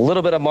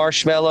little bit of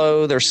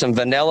marshmallow. There's some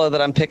vanilla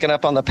that I'm picking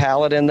up on the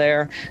palate in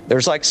there.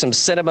 There's like some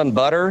cinnamon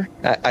butter.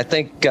 I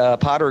think,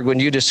 Potter, when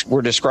you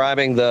were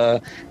describing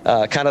the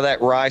kind of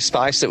that rye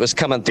spice that was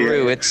coming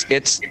through, it's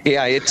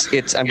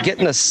I'm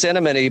getting a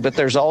cinnamony, but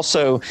there's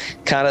also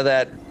kind of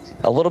that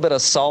a little bit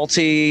of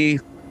salty,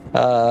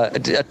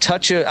 a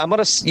touch of, I'm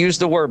going to use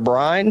the word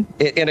brine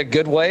in a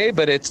good way,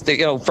 but it's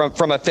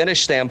from a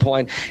finish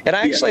standpoint, and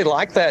I actually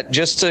like that,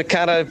 just to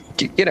kind of,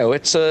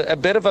 it's a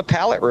bit of a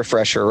palate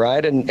refresher,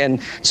 right?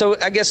 And so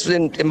I guess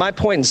in my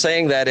point in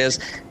saying that is,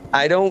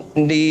 I don't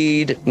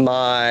need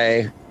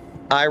my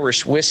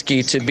Irish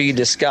whiskey to be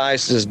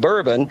disguised as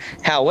bourbon.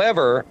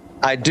 However,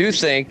 I do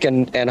think,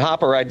 and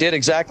Hopper, I did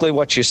exactly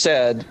what you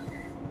said,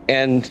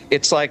 and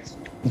it's like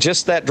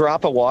just that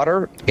drop of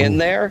water in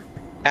there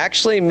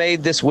actually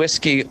made this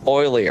whiskey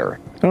oilier,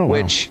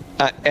 which,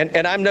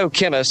 and I'm no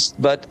chemist,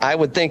 but I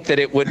would think that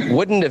it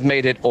wouldn't have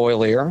made it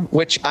oilier,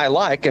 which I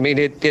like. I mean,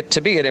 it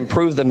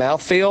improved the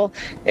mouthfeel,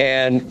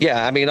 and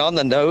yeah, I mean, on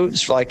the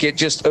nose, like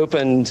it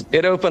opened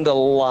a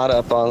lot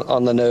up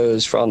on the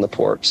nose from the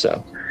port.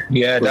 So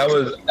yeah, that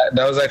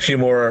was actually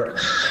more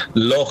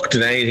luck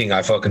than anything.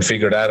 I fucking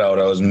figured that out.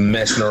 I was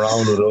messing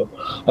around with it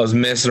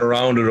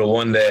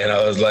one day, and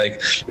I was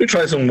like, let me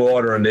try some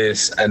water on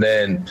this, and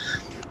then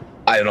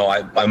I don't know,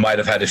 I might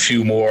have had a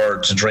few more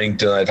to drink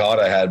than I thought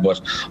I had,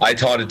 but I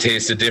thought it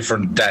tasted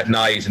different that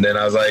night, and then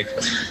I was like,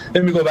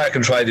 let me go back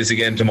and try this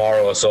again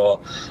tomorrow. So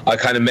I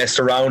kind of messed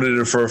around with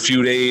it for a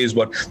few days,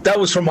 but that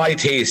was for my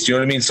taste, you know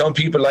what I mean? Some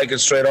people like it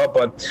straight up,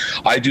 but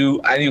I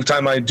do,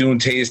 anytime I'm doing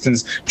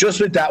tastings,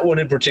 just with that one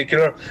in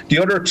particular. The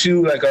other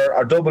two, like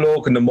our double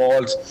oak and the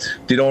malt,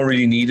 they don't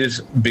really need it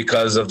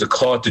because of the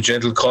cut, the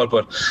gentle cut,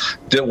 but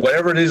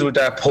whatever it is with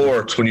that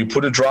port, when you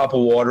put a drop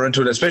of water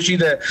into it, especially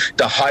the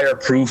higher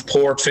proof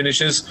port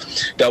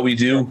finishes that we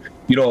do,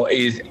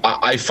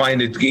 I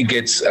find it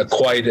gets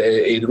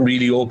it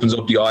really opens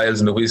up the aisles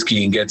in the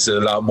whiskey and gets a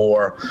lot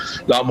more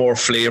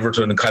flavor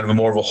to it, and kind of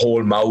more of a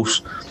whole mouth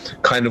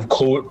kind of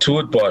coat to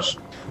it. But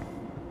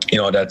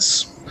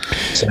that's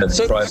So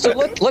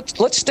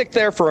let's stick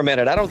there for a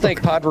minute. I don't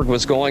think Padraig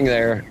was going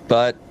there,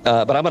 but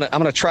I'm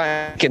gonna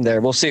try him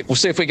there. We'll see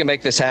if we can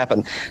make this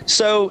happen.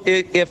 So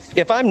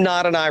if I'm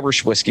not an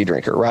Irish whiskey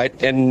drinker, right,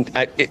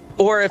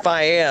 or if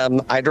I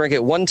am, I drink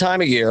it one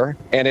time a year,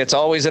 and it's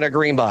always in a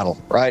green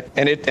bottle, right,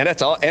 and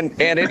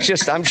it's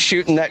just I'm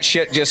shooting that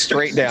shit just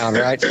straight down,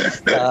 right,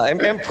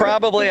 and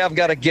probably I've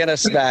got a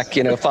Guinness back,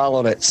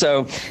 following it.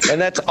 So, and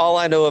that's all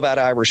I know about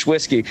Irish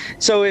whiskey.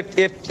 So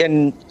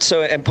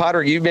and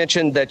Potter, you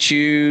mentioned that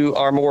you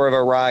are more of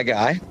a rye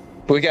guy.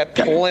 We got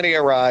plenty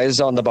of ryes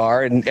on the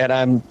bar, and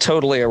I'm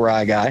totally a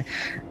rye guy.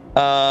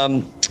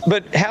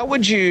 But how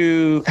would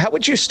you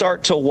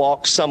start to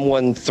walk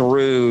someone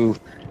through?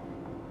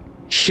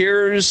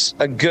 Here's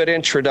a good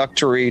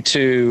introductory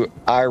to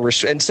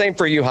Irish, and same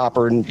for you,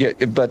 Hopper.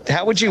 But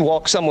how would you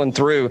walk someone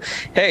through?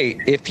 Hey,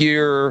 if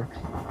your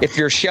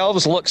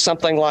shelves look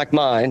something like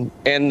mine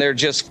and they're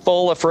just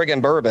full of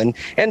friggin' bourbon,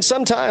 and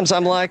sometimes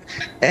I'm like,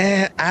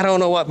 I don't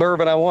know what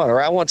bourbon I want,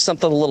 or I want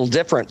something a little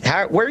different.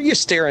 Where are you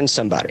steering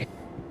somebody?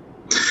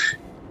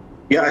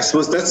 Yeah, I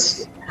suppose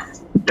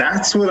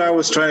that's what I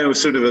was trying to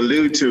sort of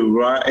allude to,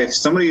 right? If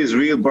somebody is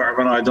real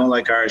bourbon, I don't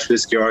like Irish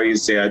whiskey, or you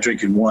say I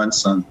drink it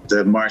once on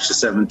March the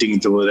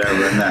 17th or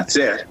whatever, and that's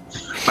it.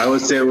 I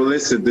would say, well,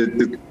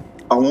 listen,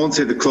 I won't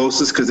say the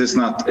closest because it's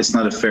not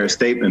a fair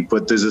statement,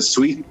 but there's a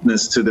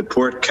sweetness to the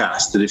port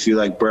cask that if you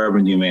like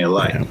bourbon, you may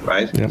like,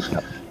 right?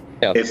 Yeah.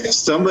 If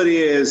somebody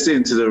is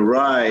into the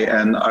rye,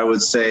 and I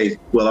would say,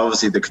 well,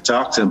 obviously the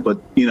Catoctin, but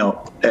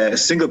a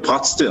single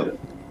pot still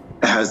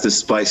has the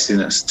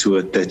spiciness to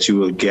it that you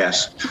will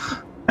get.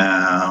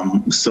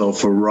 So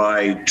for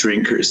rye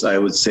drinkers, I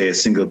would say a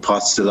single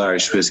pot still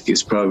Irish whiskey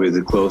is probably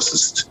the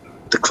closest.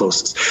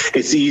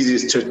 It's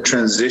easiest to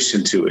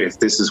transition to if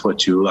this is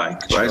what you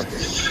like, right?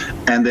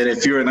 And then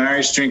if you're an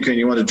Irish drinker and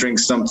you want to drink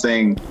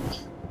something,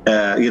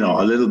 a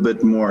little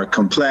bit more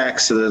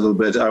complex, a little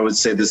bit, I would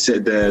say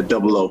the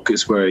double oak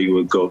is where you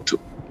would go to.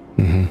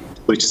 Mm-hmm.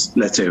 Which,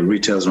 let's say,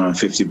 retails around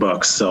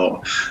 $50.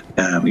 So,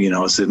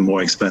 it's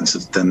more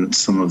expensive than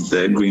some of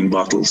the green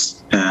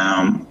bottles.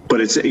 But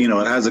it's, it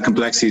has a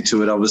complexity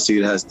to it. Obviously,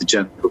 it has the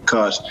gentle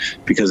cut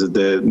because of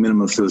the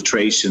minimal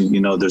filtration.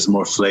 There's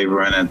more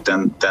flavor in it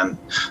than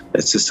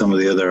let's say some of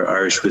the other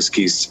Irish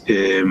whiskies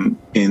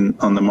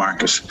on the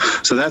market.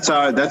 So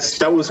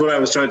that was what I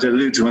was trying to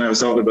allude to when I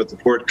was talking about the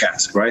port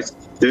cask, right?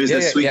 There is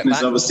the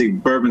sweetness, obviously,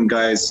 bourbon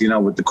guys,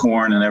 with the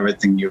corn and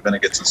everything, you're going to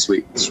get some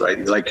sweetness, right?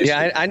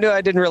 I knew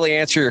I didn't really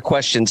answer your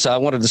question, so I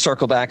wanted to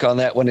circle back on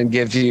that one and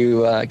give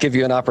you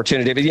an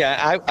opportunity. But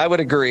yeah, I would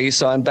agree.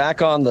 So I'm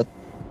back on the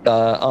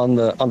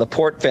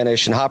port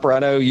finish, and Hopper, I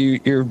know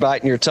you're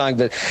biting your tongue,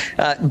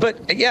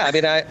 but yeah, I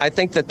mean, I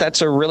think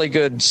that's a really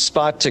good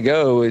spot to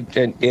go.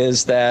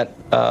 Is that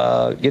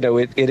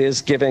it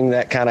is giving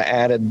that kind of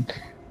added.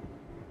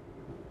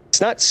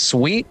 It's not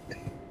sweet,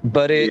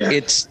 but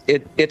it's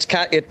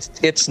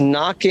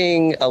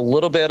knocking a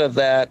little bit of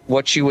that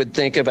what you would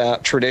think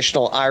about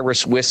traditional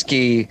Irish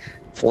whiskey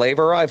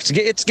flavor.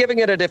 It's giving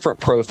it a different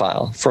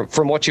profile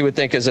from what you would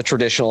think is a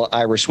traditional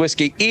Irish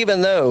whiskey,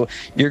 even though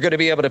you're going to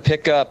be able to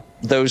pick up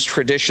those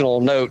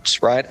traditional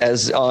notes, right,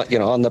 as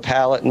on the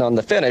palate and on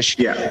the finish.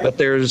 Yeah. But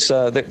there's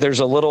a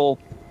little,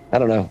 I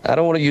don't know, I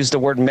don't want to use the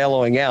word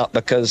mellowing out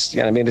because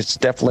it's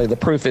definitely, the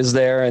proof is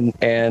there, and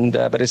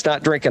but it's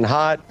not drinking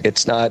hot.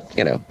 It's not,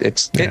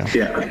 it's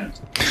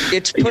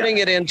putting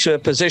it into a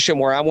position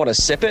where I want to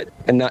sip it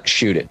and not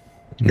shoot it.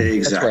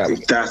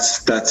 Exactly.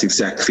 That's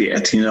exactly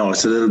it.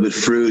 It's a little bit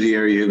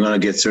fruitier. You're going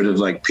to get sort of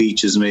like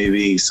peaches,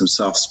 maybe some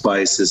soft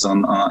spices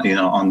on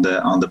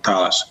the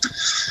palate.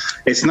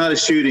 It's not a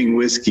shooting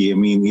whiskey. I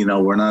mean,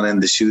 we're not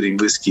in the shooting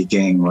whiskey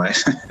game, right?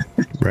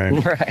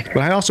 Right. But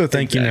I also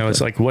think,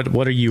 it's like,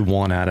 what do you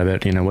want out of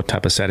it? What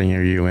type of setting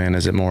are you in?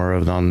 Is it more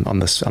of on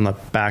the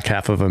back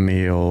half of a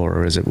meal,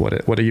 or is it what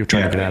are you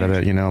trying to get out of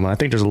it? I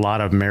think there's a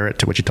lot of merit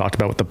to what you talked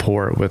about with the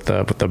port, with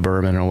the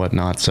bourbon and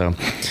whatnot. So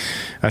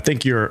I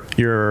think your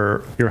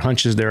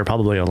hunches there are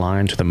probably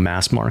aligned to the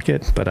mass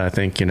market, but I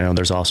think,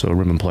 there's also a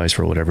room and place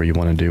for whatever you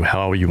want to do,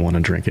 how you want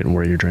to drink it, and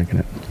where you're drinking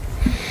it.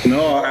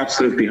 No,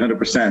 absolutely,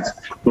 100%.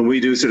 When we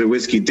do sort of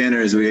whiskey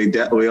dinners,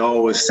 we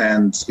always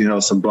send,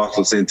 some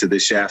bottles into the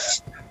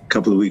chef a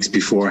couple of weeks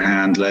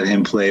beforehand, let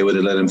him play with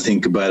it, let him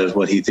think about it,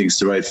 what he thinks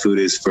the right food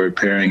is for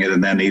pairing it.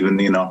 And then even,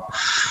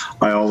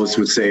 I always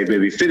would say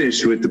maybe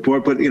finish with the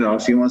port, but,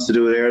 if he wants to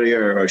do it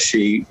earlier, or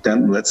she,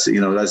 then let's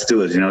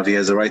do it. If he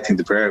has the right thing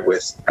to pair it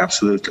with,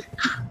 absolutely.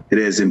 It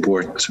is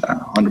important,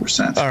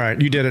 100%. All right,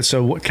 you did it.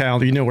 So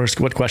Cal,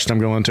 what question I'm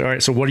going to. All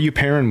right, so what are you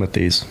pairing with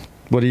these?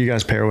 What do you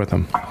guys pair with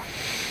them?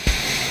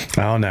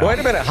 Oh no! Wait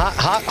a minute.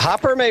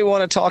 Hopper may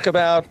want to talk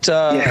about.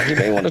 He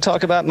may want to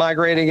talk about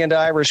migrating into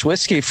Irish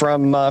whiskey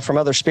from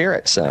other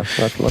spirits. So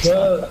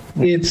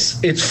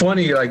it's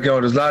funny. Like,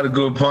 there's a lot of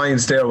good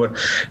points there. But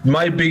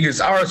my biggest,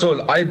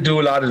 so I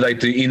do a lot of like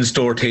the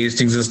in-store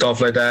tastings and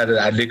stuff like that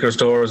at liquor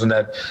stores, and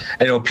that,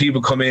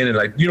 people come in and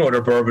like,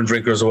 they're bourbon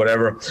drinkers or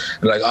whatever,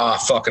 and like,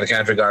 fuck it, I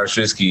can't drink Irish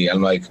whiskey.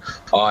 And like,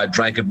 I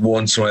drank it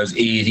once when I was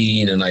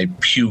 18, and I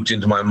puked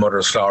into my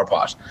mother's flower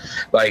pot.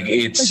 Like,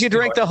 it's you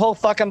drank the whole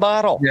fucking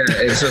bottle. Yeah,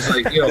 it's just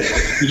like,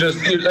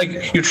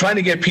 you're trying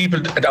to get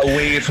people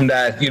away from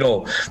that,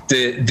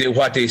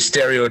 what they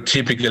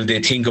stereotypical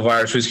they think of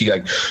Irish whiskey,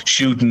 like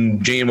shooting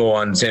JMO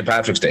on St.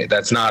 Patrick's Day.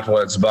 That's not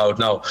what it's about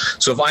now.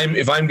 So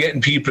if I'm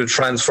getting people to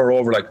transfer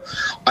over, like,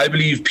 I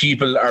believe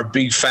people are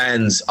big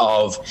fans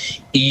of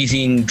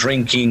eating,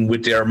 drinking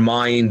with their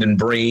mind and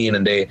brain,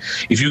 and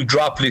if you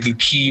drop little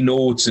key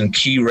notes and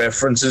key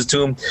references to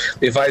them,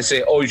 if I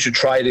say, you should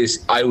try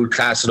this, I would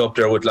class it up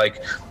there with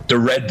like the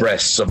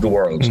Redbreasts of the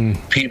world.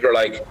 People are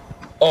like,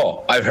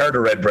 I've heard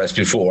of Redbreast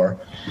before.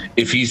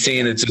 If he's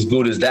saying it's as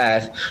good as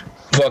that,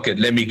 fuck it,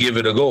 let me give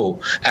it a go.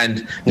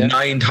 And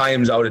 9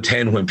 times out of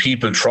 10, when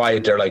people try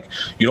it, they're like,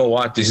 you know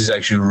what, this is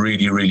actually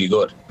really, really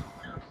good.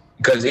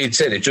 Because it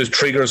just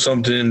triggers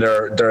something in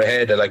their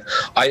head.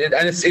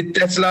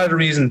 That's a lot of the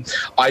reason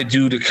I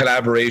do the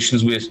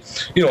collaborations with,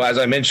 as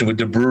I mentioned, with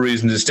the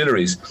breweries and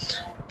distilleries.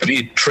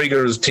 It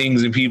triggers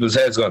things in people's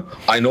heads going,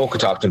 I know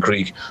Catoctin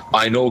Creek,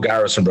 I know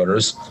Garrison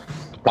Brothers,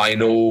 I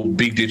know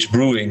Big Ditch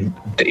Brewing.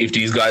 If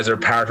these guys are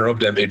partnering up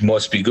them, it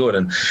must be good.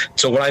 And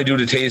so when I do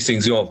the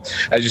tastings,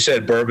 as you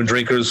said, bourbon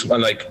drinkers,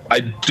 and like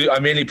I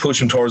mainly push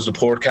them towards the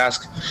port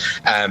cask.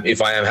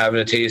 If I am having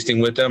a tasting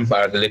with them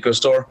at the liquor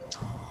store,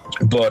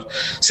 but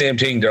same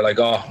thing, they're like,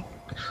 I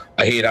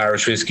hate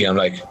Irish whiskey. I'm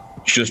like,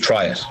 just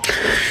try it.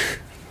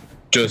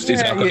 It's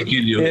not going to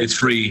kill you. It's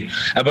free.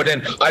 But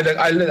then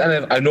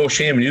I no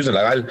shame in using it.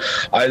 Like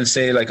I'll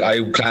say, like,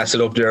 I class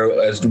it up there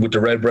as with the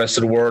Redbreast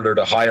of the world or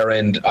the higher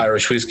end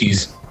Irish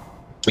whiskies.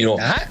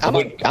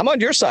 I'm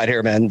on your side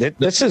here, man.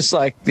 This is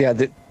like,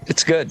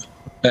 it's good.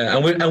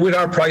 And with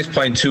our price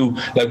point too,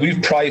 like,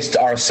 we've priced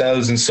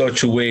ourselves in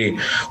such a way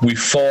we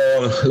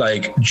fall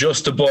like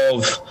just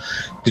above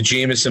the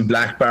Jameson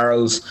Black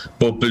Barrels,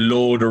 but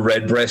below the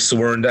Redbreast. So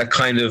we're in that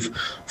kind of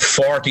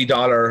 $40,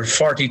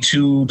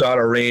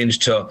 $42 range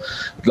to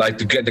like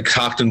the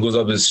Catoctin goes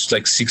up is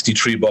like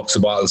 $63 a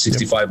bottle,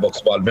 $65 a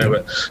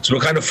bottle. So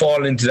we're kind of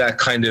falling into that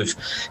kind of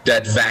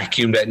that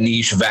vacuum, that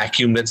niche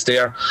vacuum that's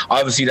there.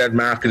 Obviously that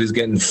market is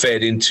getting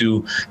fed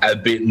into a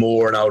bit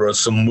more now. There's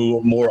some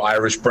more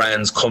Irish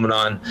brands coming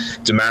on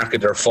the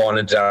market. They're falling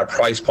into our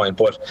price point,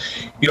 but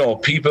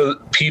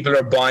people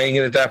are buying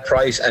it at that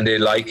price and they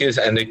like it,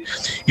 and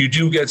you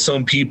do get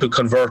some people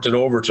converted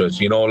over to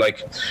it.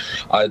 Like,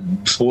 I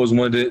suppose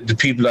one of the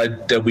people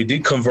that we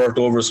did convert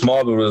over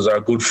small bit was our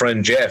good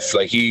friend Jeff.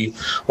 Like,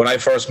 when I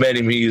first met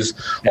him, he's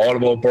all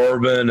about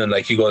bourbon, and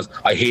like, he goes,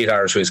 I hate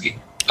Irish whiskey.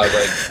 I was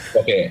like,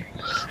 okay.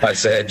 I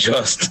said,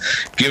 just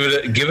give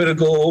it a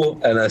go,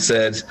 and I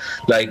said,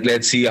 like,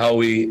 let's see how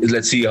we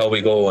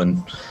go,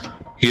 and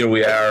here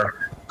we are.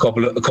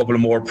 A couple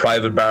of more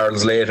private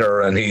barrels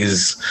later, and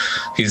he's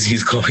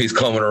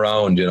coming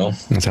around.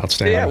 That's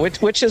outstanding. Yeah,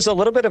 which is a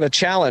little bit of a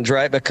challenge,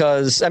 right?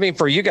 Because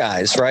for you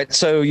guys, right?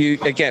 So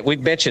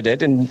we've mentioned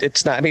it, and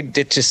it's not.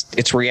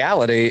 It's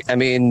reality.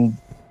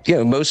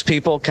 Most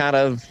people kind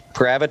of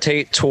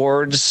gravitate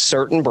towards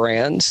certain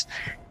brands,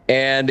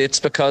 and it's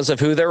because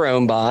of who they're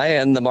owned by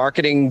and the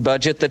marketing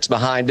budget that's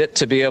behind it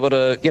to be able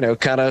to,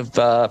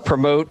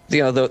 promote,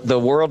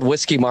 the world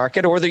whiskey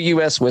market or the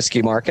U.S.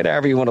 whiskey market,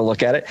 however you want to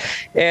look at it.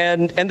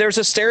 And there's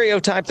a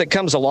stereotype that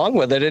comes along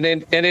with it. And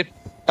it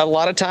a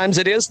lot of times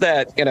it is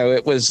that,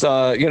 it was, the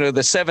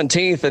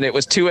 17th and it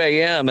was 2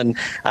 a.m. and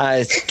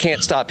I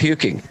can't stop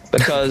puking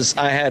because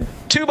I had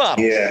 2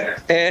 bottles. Yeah.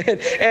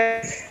 And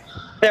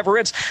never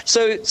rinse.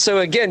 So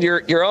again,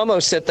 you're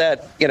almost at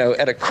that,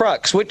 at a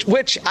crux,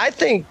 which I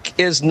think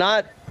is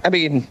not.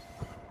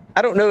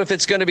 I don't know if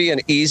it's going to be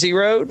an easy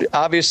road.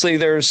 Obviously,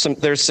 there's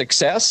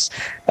success.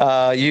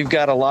 You've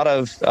got a lot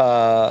of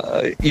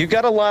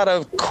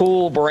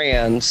cool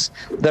brands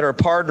that are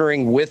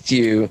partnering with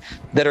you,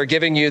 that are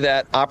giving you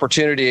that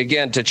opportunity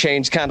again to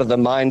change kind of the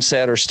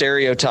mindset or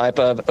stereotype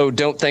of,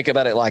 don't think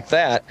about it like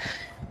that.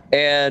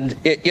 And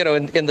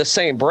in the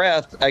same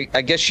breath,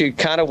 I guess you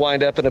kind of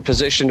wind up in a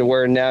position to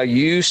where now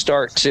you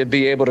start to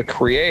be able to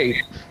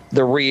create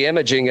the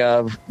re-imaging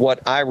of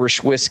what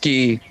Irish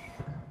whiskey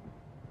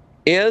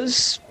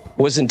was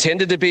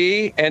intended to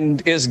be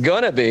and is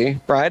gonna be,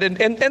 right?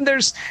 And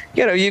there's,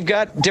 you've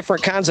got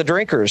different kinds of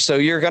drinkers. So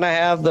you're gonna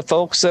have the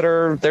folks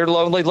that they're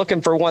lonely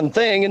looking for one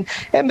thing,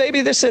 and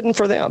maybe this isn't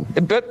for them,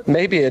 but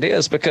maybe it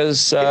is,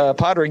 because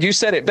Potter, you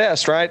said it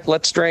best, right?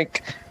 Let's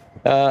drink.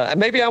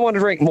 Maybe I want to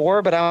drink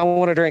more, but I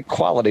want to drink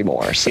quality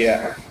more. So.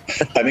 Yeah.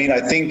 I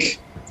think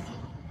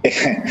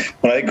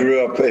when I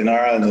grew up in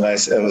Ireland, and I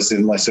was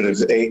in my sort of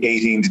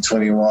 18 to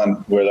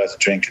 21, we're allowed to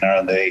drink in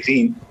Ireland at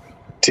 18.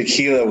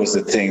 tequila was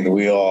the thing that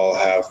we all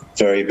have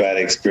very bad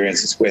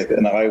experiences with.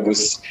 And I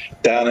was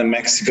down in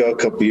Mexico a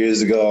couple of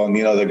years ago, and,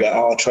 they go,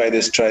 oh, try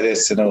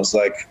this. And I was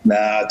like, nah,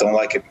 I don't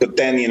like it. But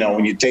then,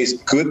 when you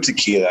taste good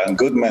tequila and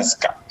good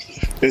mezcal,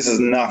 this is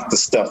not the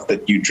stuff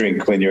that you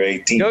drink when you're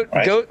 18.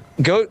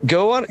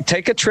 Go on.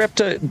 Take a trip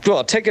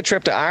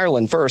to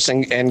Ireland first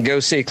and go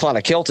see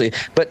Clonakilty.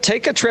 But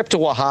take a trip to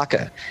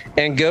Oaxaca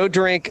and go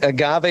drink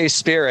agave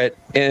spirit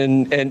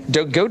and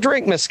go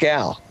drink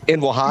mezcal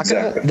in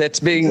Oaxaca.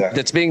 Exactly.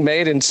 That's being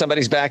made in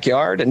somebody's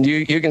backyard, and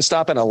you can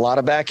stop in a lot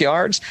of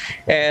backyards,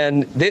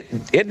 and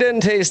it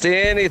didn't taste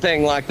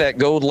anything like that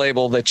gold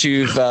label that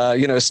you've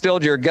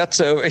spilled your guts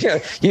over.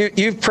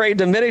 You've prayed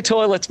to many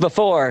toilets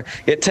before.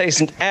 It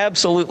tastes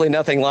absolutely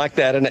nothing like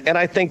that, and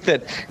I think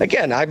that,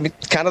 again, I'm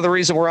kind of the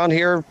reason we're on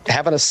here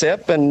having a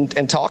sip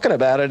and talking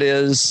about it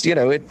is,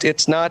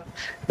 it's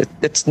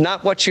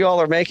not what you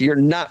all are making. You're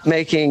not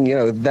making,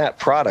 that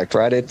product,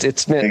 right?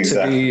 It's meant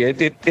to be,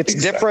 it's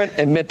different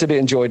and meant to be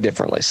enjoyed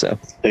differently. So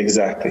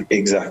exactly.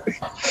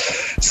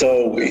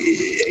 So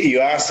you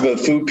asked about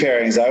food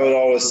pairings. I would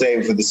always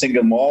say for the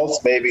single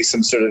malts, maybe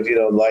some sort of,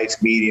 light,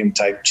 medium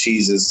type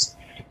cheeses.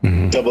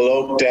 Mm-hmm. Double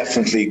oak,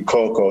 definitely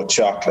cocoa,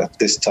 chocolate,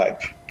 this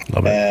type.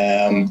 Love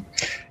it.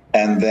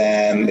 And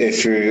then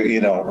if you're,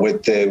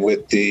 with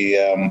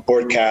the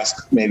port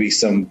cask, maybe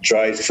some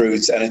dried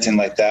fruits, anything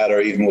like that, or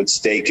even with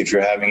steak, if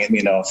you're having it,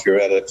 if you're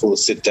at a full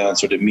sit-down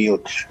sort of meal,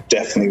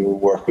 definitely will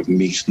work with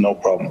meat, no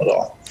problem at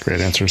all.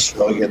 Great answers.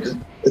 So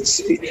again, it's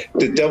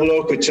the double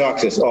oak with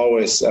chocolate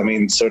always,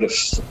 sort of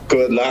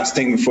good last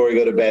thing before you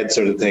go to bed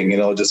sort of thing,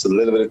 just a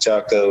little bit of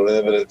chocolate, a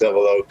little bit of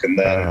double oak, and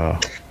then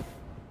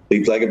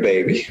sleep like a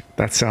baby.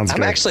 That sounds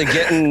good.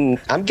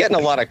 I'm getting a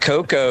lot of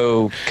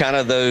cocoa, kind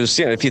of those,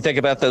 if you think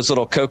about those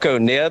little cocoa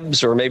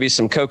nibs or maybe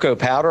some cocoa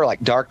powder, like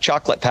dark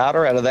chocolate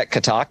powder out of that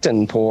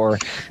Catoctin pour.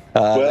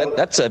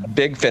 That's a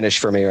big finish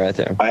for me right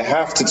there. I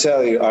have to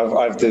tell you,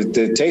 I've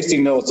the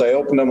tasting notes, I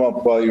opened them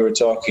up while you were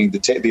talking.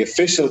 The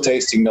official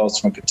tasting notes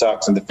from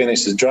Catoctin, the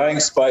finish is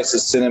drying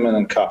spices, cinnamon,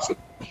 and coffee.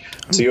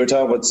 So you were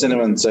talking about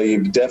cinnamon, so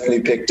you've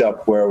definitely picked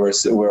up where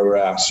we're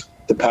at.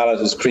 The palate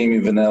is creamy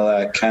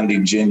vanilla,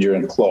 candied ginger,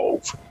 and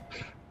clove.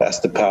 That's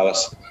the palate.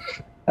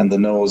 And the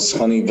nose,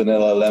 honey,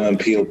 vanilla, lemon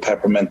peel,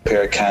 peppermint,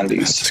 pear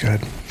candies. That's good.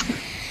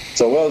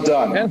 So well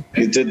done. Yeah.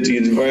 You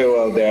did very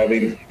well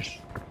there.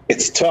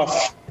 It's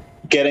tough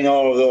getting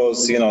all of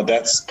those.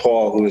 That's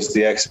Paul, who is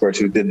the expert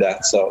who did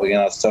that. So,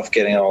 it's tough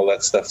getting all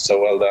that stuff.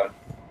 So well done.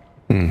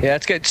 Yeah,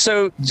 it's good.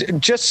 So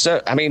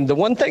the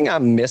one thing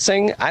I'm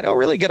missing, I don't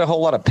really get a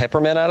whole lot of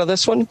peppermint out of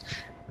this one.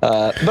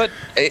 But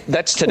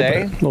that's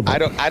today. I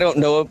don't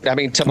know.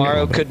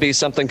 Tomorrow could be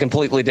something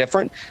completely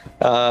different.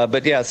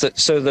 But yeah,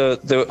 so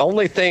the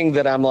only thing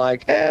that I'm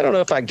like, I don't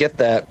know if I get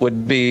that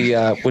would be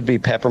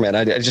peppermint.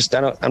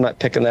 I'm not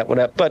picking that one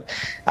up. But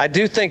I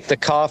do think the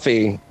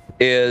coffee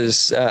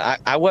is,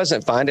 I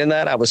wasn't finding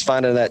that. I was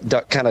finding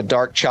that kind of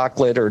dark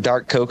chocolate or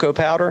dark cocoa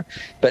powder.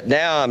 But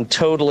now I'm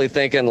totally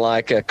thinking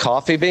like a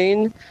coffee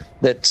bean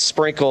that's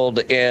sprinkled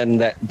in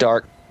that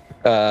dark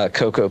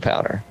cocoa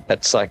powder.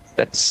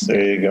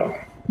 There you go.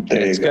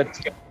 It's good.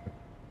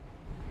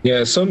 Yeah,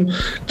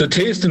 the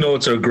tasting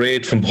notes are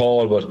great from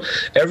Paul, but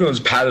everyone's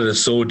palate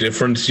is so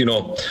different.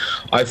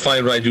 I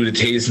find when I do the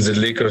tastings at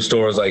liquor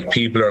stores, like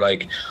people are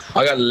like,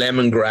 I got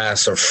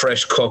lemongrass or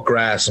fresh cut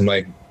grass. I'm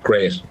like,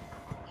 great.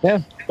 Yeah.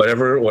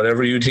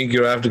 Whatever you think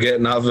you're after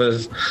getting out of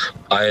it,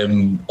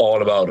 I'm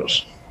all about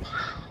it.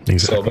 Exactly.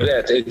 So, but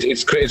yeah,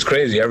 it's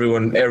crazy.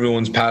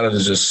 Everyone's palate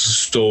is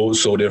just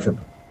so different.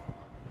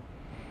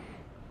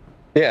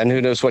 Yeah, and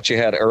who knows what you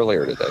had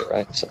earlier today,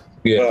 right? So,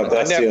 yeah,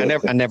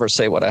 I never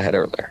say what I had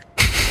earlier.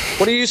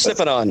 What are you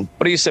sipping on?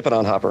 What are you sipping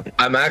on, Hopper?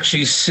 I'm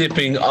actually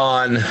sipping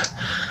on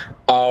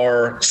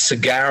our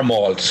cigar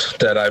malt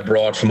that I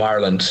brought from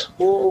Ireland.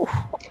 You're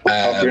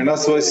not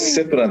supposed to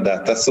sip it on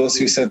that. That's supposed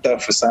to be sent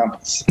out for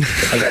samples.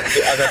 I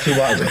got 2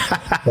 bottles.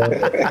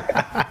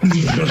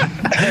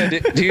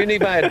 Do you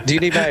need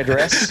my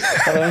address?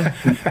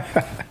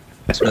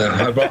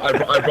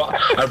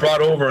 I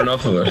brought over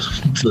enough of it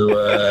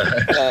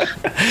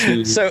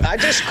to. So I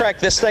just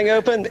cracked this thing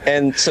open,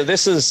 and so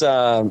this is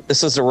a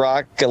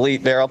Rock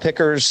Elite Barrel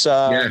Pickers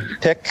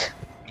pick,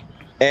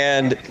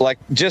 and like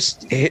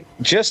just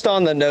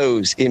on the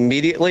nose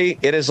immediately,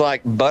 it is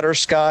like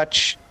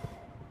butterscotch.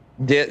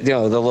 The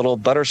little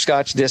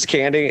butterscotch disc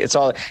candy. It's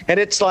all, and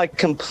it's like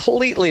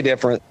completely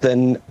different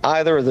than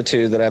either of the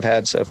two that I've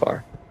had so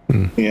far.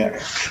 Yeah,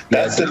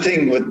 that's the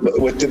thing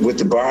with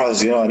the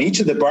barrels, and each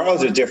of the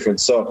barrels are different.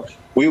 So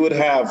we would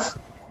have,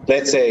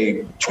 let's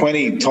say,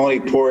 20 Tony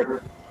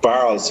Port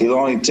barrels. He'll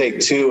only take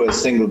 2 as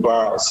single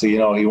barrels. So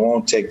he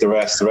won't take the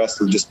rest. The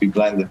rest will just be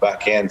blended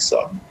back in.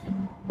 So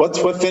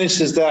what finish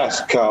is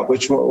that, Carl?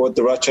 Which one? What,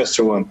 the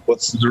Rochester one?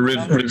 What's the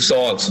Riv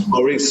Salts?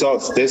 Oh, Riv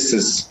Salts. This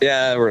is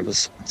Riv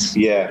Salts.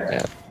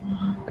 Yeah.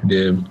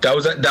 Yeah, that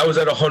was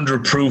at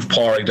 100 proof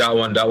pouring. That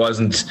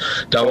wasn't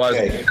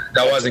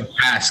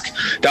cask.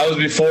 That was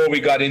before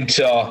we got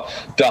into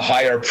the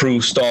higher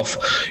proof stuff.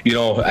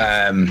 But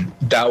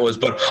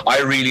I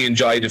really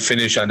enjoyed the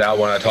finish on that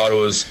one. I thought it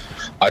was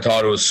I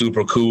thought it was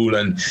super cool,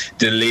 and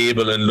the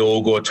label and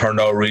logo turned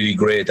out really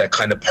great. That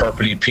kind of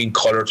purpley pink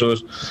color to it,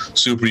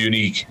 super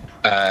unique.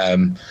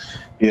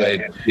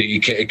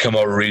 It came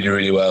out really,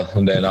 really well.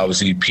 And then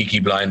obviously Peaky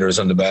Blinders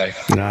on the back.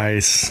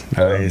 Nice.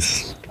 I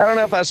don't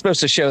know if I was supposed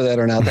to show that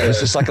or not. That was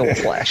just like a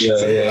little flash. I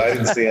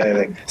didn't see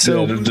anything.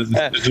 So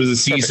there's a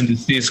season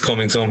is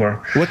coming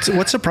somewhere.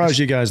 What surprised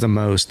you guys the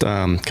most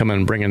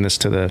coming bringing this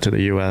to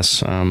the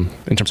US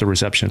in terms of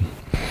reception?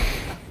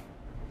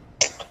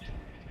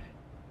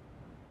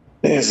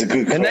 There's a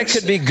good question. And that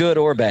could be good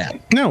or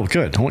bad. No,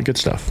 good. I want good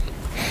stuff.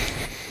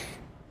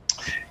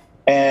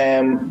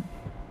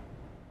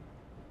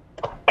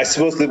 I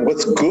suppose that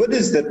what's good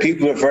is that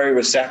people are very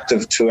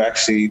receptive to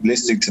actually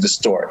listening to the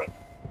story.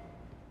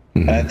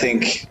 And I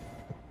think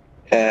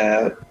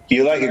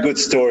you like a good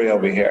story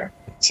over here.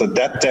 So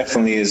that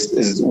definitely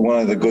is one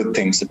of the good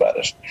things about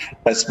it.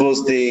 I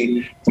suppose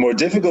the more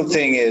difficult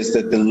thing is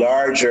that the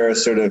larger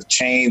sort of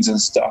chains and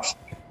stuff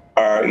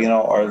are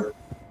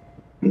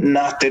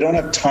not, they don't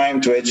have time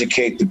to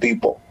educate the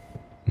people.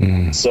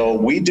 So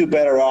we do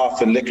better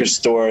off in liquor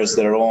stores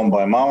that are owned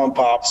by mom and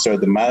pops, or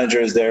the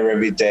manager is there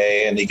every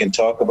day and he can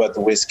talk about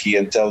the whiskey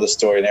and tell the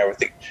story and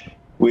everything.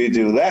 We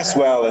do less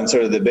well in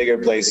sort of the bigger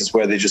places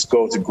where they just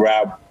go to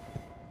grab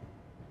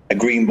a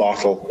green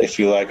bottle, if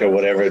you like, or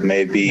whatever it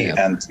may be. Yeah.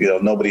 And,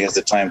 nobody has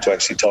the time to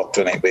actually talk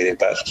to anybody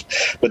about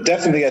it. But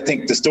definitely, I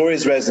think the story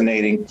is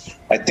resonating.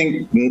 I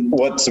think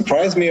what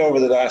surprised me over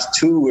the last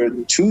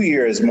 2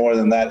 years more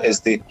than that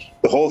is the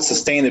whole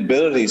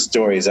sustainability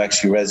story is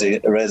actually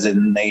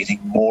resonating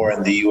more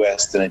in the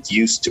US than it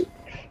used to.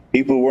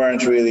 People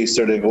weren't really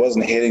it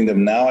wasn't hitting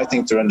them. Now I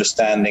think they're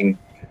understanding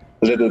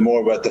a little bit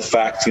more about the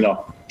fact,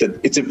 that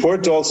it's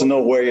important to also know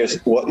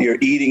what you're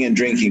eating and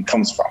drinking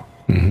comes from.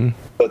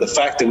 But the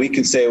fact that we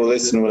can say, well,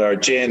 listen, with our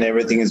gin,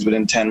 everything is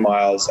within 10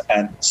 miles,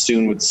 and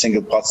soon with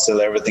single pot still,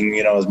 everything,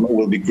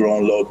 will be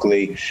grown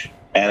locally,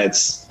 and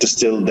it's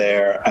distilled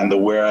there, and the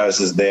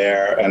warehouse is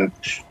there. And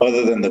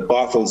other than the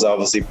bottles,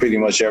 obviously, pretty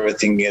much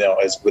everything,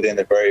 is within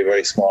a very,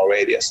 very small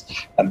radius.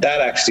 And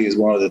that actually is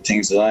one of the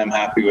things that I'm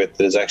happy with,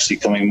 that is actually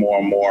coming more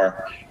and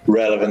more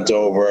relevant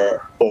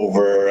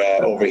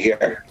over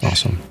here.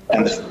 Awesome.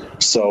 And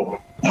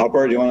so,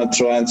 Hopper, do you want to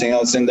throw anything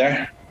else in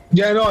there?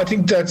 Yeah, no, I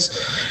think that's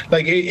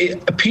like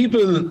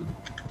people.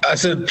 I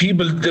said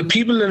the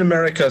people in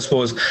America, I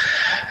suppose,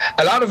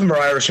 a lot of them are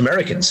Irish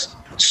Americans.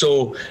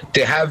 So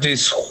they have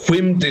this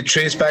they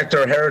trace back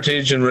their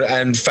heritage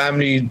and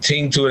family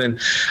thing to it. And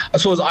I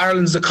suppose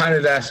Ireland's the kind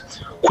of that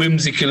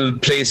whimsical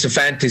place of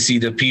fantasy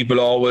that people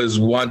always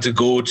want to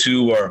go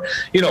to, or,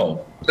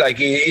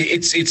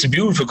 it's a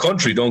beautiful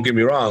country, don't get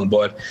me wrong,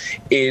 but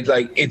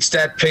it's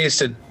that place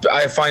that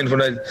I find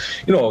when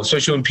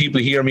especially when people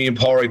hear me and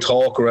Paul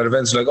talk or at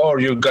events, like, oh,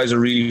 you guys are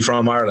really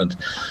from Ireland.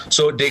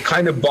 So they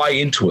kind of buy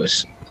into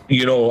it,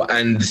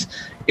 and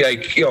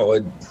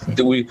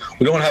we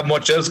don't have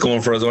much else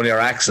going for us, only our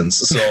accents.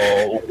 So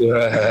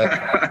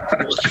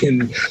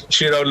can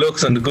shit out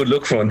looks on the good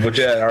look front, but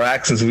yeah, our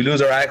accents. If we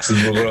lose our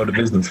accents, we'll go out of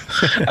business.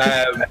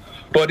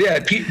 But yeah,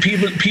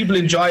 people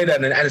enjoy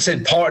that, and I said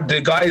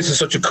the guys are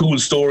such a cool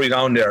story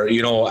down there,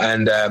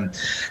 and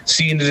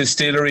seeing the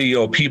distillery,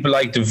 people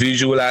like the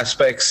visual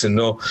aspects, and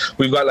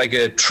we've got like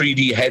a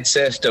 3D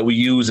headset that we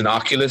use in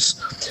Oculus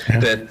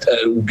that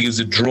gives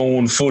a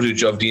drone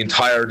footage of the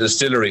entire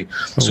distillery.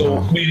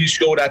 So we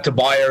show that to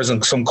buyers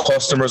and some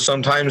customers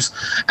sometimes,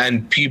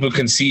 and people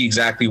can see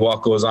exactly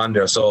what goes on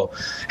there. So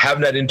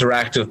having that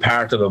interactive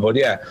part of it, but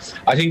yeah,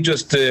 I think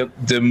just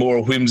the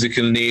more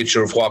whimsical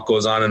nature of what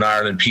goes on in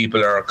Ireland,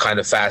 people are kind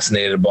of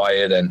fascinated by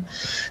it, and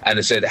I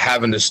said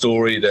having the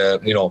story,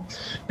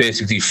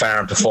 basically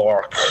farm to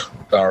fork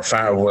or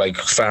farm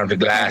to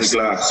glass.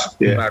 Farm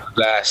to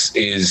glass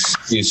is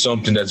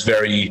something that's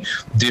very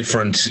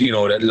different,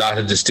 that a lot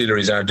of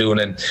distilleries are doing,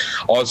 and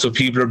also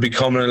people are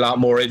becoming a lot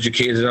more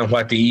educated on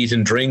what they eat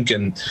and drink,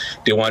 and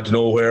they want to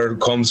know where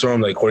it comes from,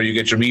 like where you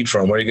get your meat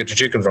from, where you get your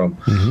chicken from,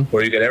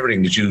 where you get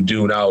everything that you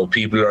do now.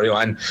 People are,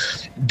 and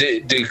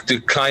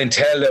the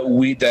clientele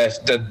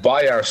that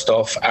buy our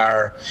stuff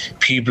are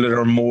people that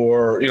are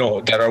more,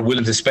 that are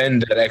willing to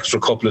spend that extra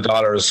couple of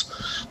dollars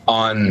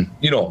on,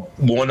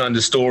 one, on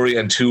the story,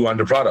 and two, on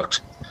the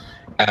product.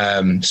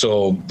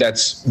 So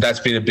that's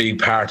been a big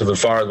part of it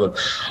for us.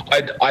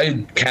 But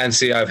I can't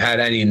say I've had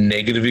any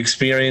negative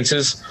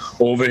experiences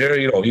over here.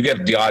 You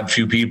get the odd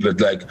few people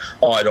that like,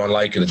 oh, I don't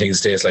like it, I think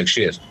it tastes like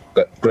shit.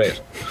 But great.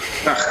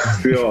 But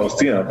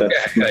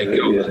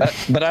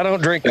I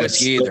don't drink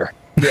whiskey either.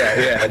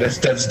 Yeah,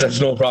 that's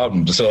no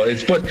problem. So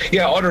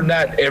other than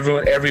that,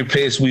 every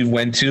place we've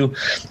went to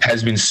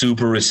has been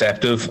super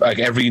receptive. Like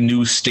every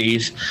new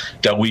state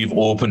that we've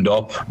opened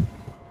up,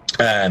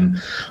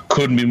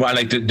 couldn't be more.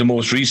 Like the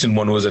most recent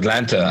one was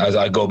Atlanta. As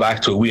I go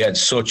back to it, we had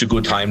such a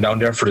good time down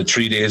there for the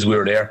 3 days we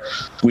were there.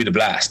 We had a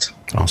blast.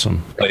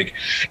 Awesome. Like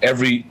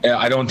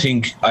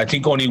I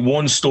think only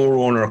one store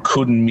owner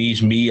couldn't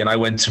meet me, and I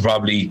went to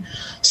probably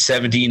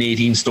 17,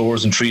 18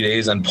 stores in 3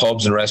 days, and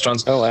pubs and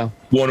restaurants. Oh wow.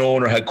 One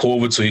owner had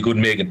COVID, so he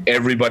couldn't make it.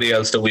 Everybody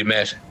else that we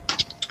met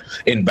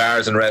in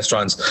bars and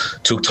restaurants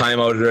took time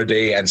out of their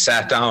day and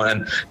sat down,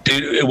 and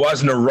it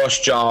wasn't a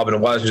rush job, and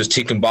it wasn't just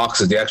ticking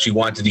boxes. They actually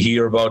wanted to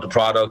hear about the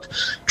product,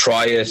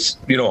 try it,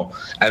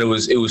 and it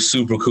was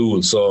super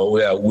cool. So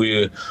yeah,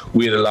 we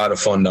had a lot of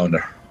fun down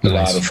there. A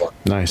lot of fun.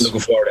 Nice. Looking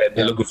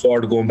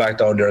forward to going back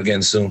down there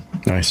again soon.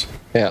 Nice.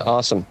 Yeah,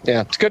 awesome.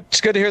 Yeah, it's good. It's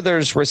good to hear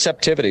there's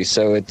receptivity.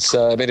 So it's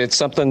it's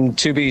something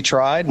to be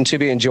tried and to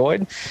be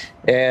enjoyed.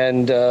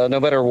 And no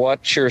matter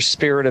what your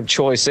spirit of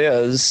choice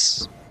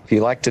is, if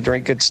you like to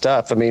drink good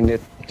stuff, I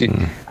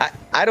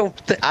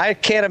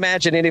can't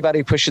imagine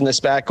anybody pushing this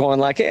back, going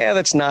like, yeah,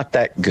 that's not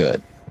that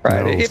good.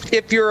 Right. No.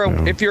 If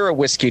you're a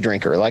whiskey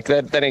drinker, like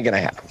that ain't gonna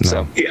happen. No.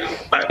 So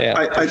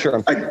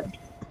I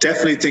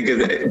definitely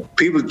think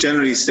people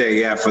generally say,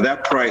 yeah, for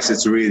that price,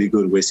 it's really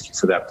good whiskey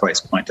for that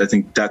price point. I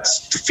think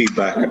that's the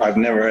feedback. I've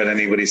never heard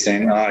anybody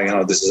saying,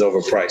 this is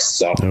overpriced.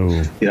 So,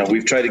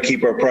 we've tried to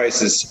keep our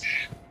prices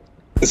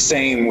the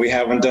same. We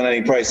haven't done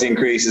any price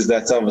increases.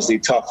 That's obviously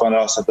tough on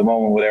us at the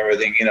moment with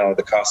everything,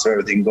 the cost of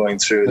everything going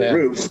through the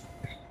roof.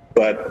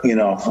 But,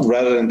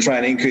 rather than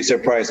trying to increase our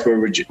price,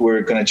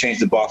 we're going to change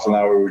the bottle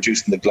now. We're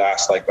reducing the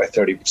glass by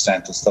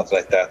 30% and stuff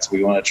like that. So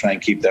we want to try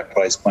and keep that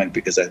price point,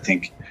 because I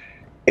think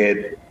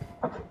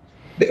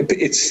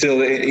it's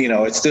still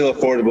it's still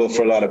affordable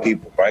for a lot of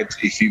people, right?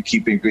 If you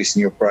keep increasing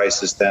your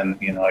prices, then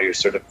you're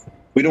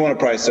we don't want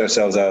to price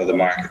ourselves out of the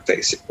market,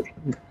 basically.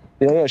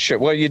 Yeah, sure.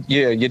 Well, you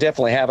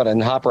definitely have it.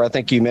 And Hopper, I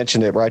think you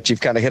mentioned it, right?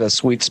 You've kind of hit a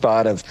sweet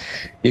spot of,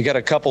 you got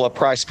a couple of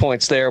price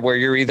points there where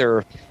you're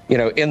either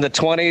in the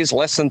 20s,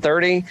 less than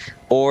 30,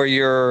 or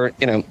you're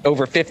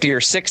over 50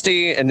 or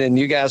 60, and then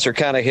you guys are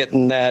kind of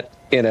hitting that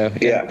in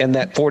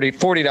that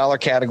 $40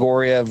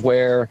 category of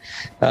where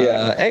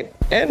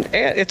and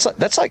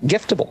that's like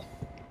giftable.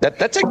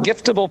 That's a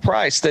giftable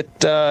price that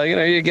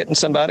you're getting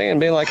somebody and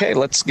being like, hey,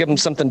 let's give them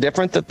something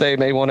different that they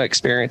may want to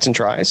experience and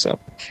try. So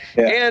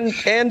and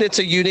it's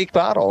a unique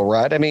bottle,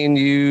 right? I mean,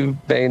 you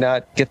may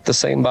not get the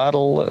same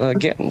bottle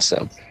again.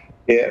 So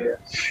yeah,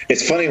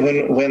 it's funny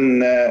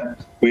when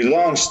we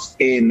launched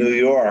in New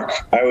York,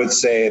 I would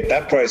say at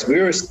that price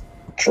we were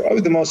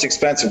probably the most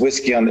expensive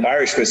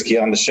Irish whiskey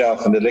on the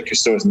shelf in the liquor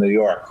stores in New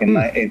York in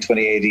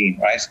 2018,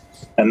 right?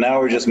 And now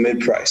we're just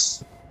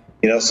mid-price.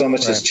 So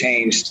much has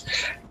changed.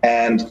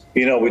 And,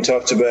 we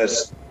talked about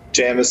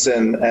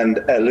Jameson and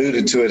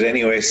alluded to it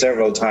anyway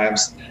several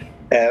times.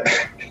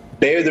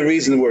 They're the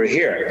reason we're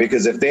here,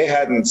 because if they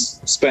hadn't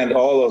spent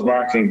all those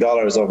marketing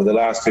dollars over the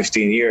last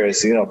 15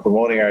 years,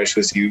 promoting Irish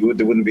whiskey,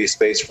 there wouldn't be a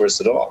space for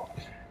us at all.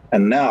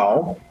 And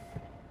now,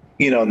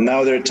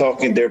 now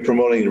they're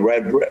promoting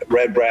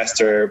Red Breast,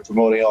 they're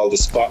promoting all the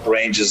spot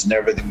ranges and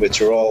everything,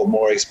 which are all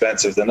more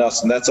expensive than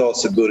us. And that's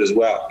also good as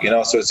well.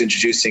 So it's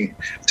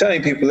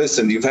telling people,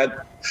 listen, you've had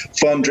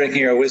fun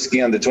drinking our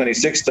whiskey on the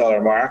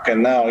 $26 mark,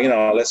 and now,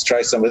 let's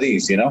try some of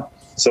these,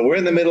 So we're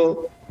in the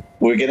middle,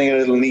 we're getting a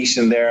little niche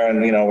in there,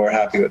 and, we're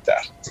happy with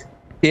that.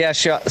 Yeah,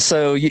 sure.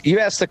 So you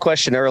asked the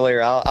question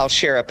earlier. I'll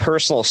share a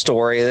personal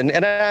story,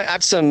 and I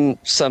have some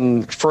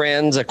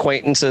friends,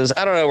 acquaintances.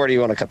 I don't know where do you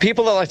want to come.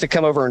 People that like to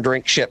come over and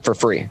drink shit for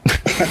free,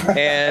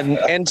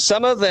 and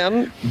some of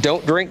them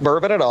don't drink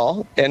bourbon at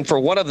all. And for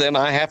one of them,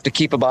 I have to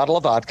keep a bottle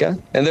of vodka,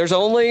 and there's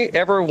only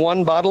ever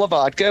one bottle of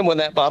vodka, and when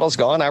that bottle's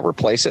gone, I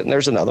replace it, and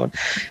there's another one.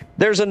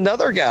 There's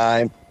another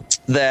guy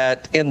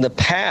that in the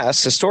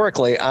past,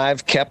 historically,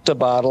 I've kept a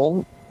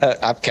bottle of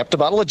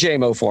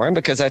JMO for him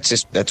because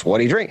that's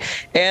what he drinks.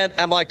 And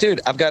I'm like, dude,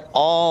 I've got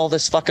all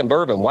this fucking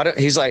bourbon.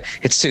 He's like,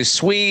 it's too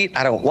sweet.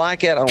 I don't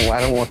like it.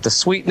 I don't want the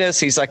sweetness.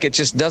 He's like, it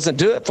just doesn't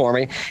do it for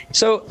me.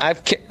 So I've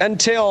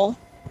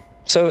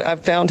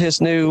found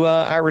his new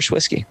Irish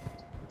whiskey.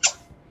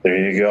 There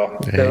you go.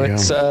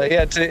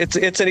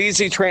 It's an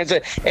easy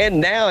transit. And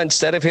now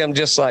instead of him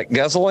just like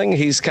guzzling,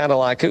 he's kind of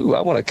like, ooh,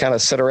 I want to kind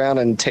of sit around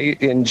and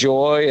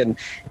enjoy and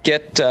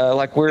get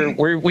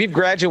we've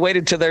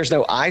graduated to there's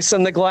no ice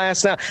in the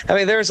glass now. I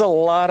mean, there's a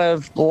lot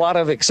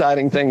of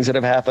exciting things that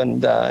have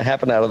happened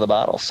out of the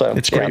bottle. So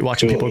it's great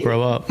watching people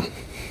grow up.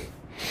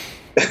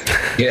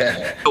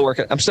 Yeah,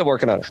 I'm still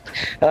working on it.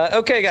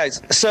 Okay, guys.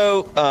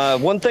 So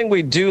one thing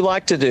we do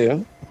like to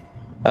do.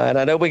 And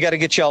I know we got to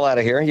get y'all out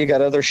of here. You got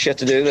other shit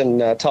to do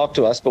than talk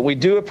to us, but we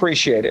do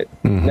appreciate it.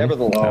 Mm-hmm.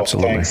 Nevertheless.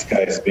 Absolutely. Thanks,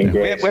 guys. It's been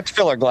great. We have to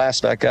fill our glass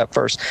back up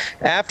first.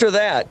 After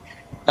that,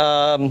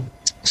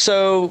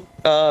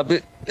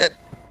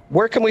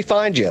 where can we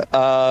find you?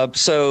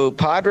 So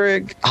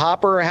Padraig,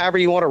 Hopper, however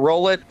you want to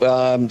roll it.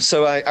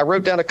 So I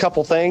wrote down a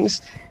couple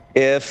things.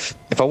 If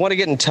I want to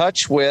get in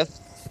touch with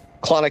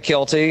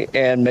Clonakilty,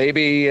 and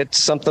maybe it's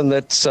something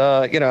that's,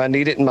 I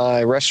need it in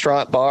my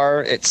restaurant,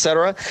 bar,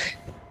 etc.,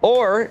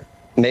 or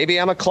maybe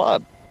I'm a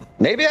club.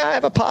 Maybe I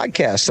have a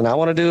podcast and I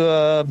want to do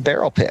a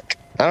barrel pick.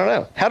 I don't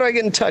know. How do I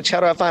get in touch?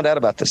 How do I find out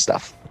about this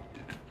stuff?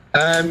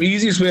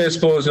 Easiest way, I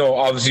suppose,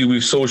 obviously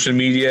we've social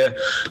media.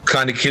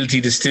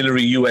 Clonakilty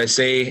Distillery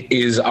USA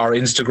is our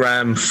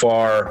Instagram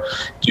for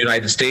the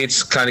United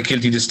States.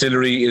 Clonakilty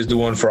Distillery is the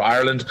one for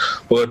Ireland,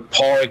 but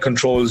Paul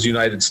controls the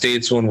United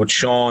States one with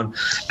Sean.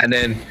 And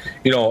then,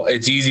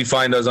 it's easy to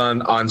find us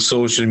on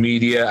social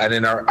media. And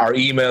then our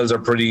emails are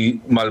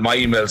pretty, my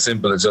email is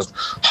simple. It's just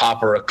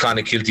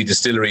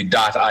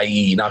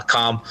hopper@clonakiltydistillery.ie, not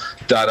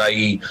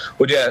com.ie.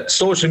 But yeah,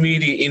 social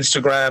media,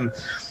 Instagram,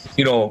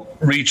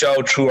 reach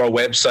out through our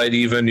website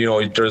even,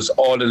 there's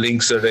all the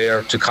links are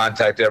there to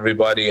contact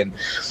everybody. And,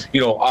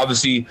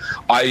 obviously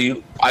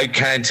I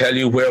can't tell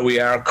you where we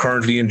are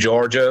currently in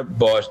Georgia,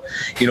 but,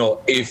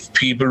 if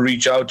people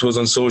reach out to us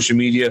on social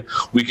media,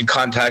 we can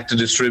contact the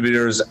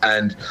distributors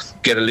and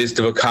get a list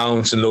of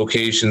accounts and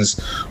locations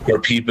where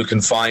people can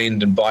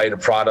find and buy the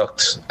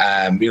product.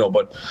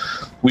 But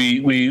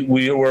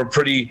we're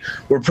pretty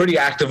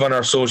active on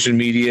our social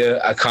media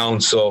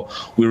accounts, so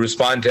we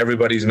respond to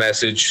everybody's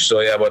message.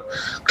 So yeah, but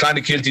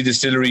Clonakilty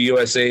Distillery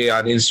USA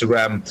on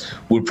Instagram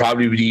would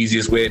probably be the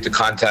easiest way to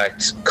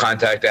contact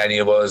any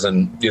of us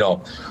and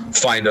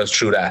find us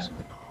through that.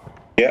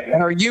 Yeah.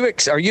 And are you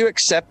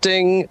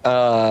accepting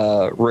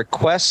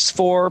requests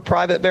for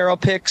private barrel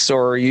picks,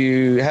 or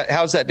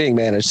how's that being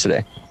managed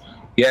today?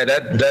 Yeah,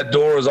 that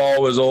door is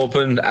always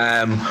open.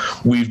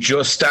 We've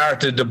just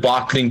started the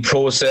bottling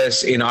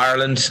process in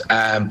Ireland.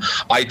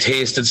 I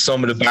tasted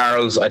some of the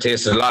barrels. I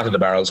tasted a lot of the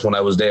barrels when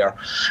I was there,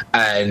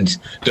 and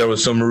there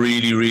was some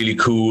really, really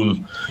cool,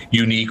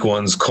 unique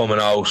ones coming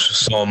out.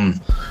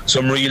 Some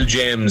real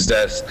gems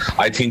that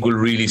I think will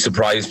really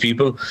surprise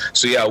people.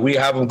 So yeah, we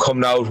have them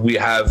coming out. We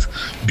have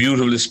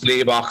beautiful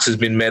display boxes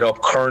being made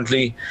up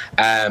currently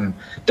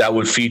that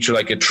will feature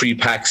like a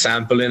 3-pack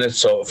sample in it.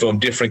 So from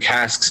different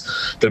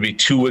casks, there'll be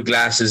 2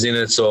 glasses in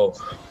it. So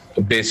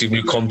basically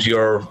you come to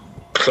your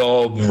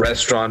club,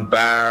 restaurant,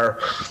 bar,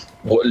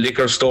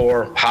 liquor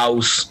store,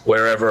 house,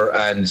 wherever,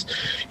 and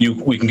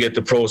we can get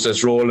the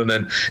process rolling.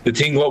 And the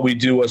thing what we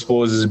do, I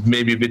suppose, is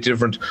maybe a bit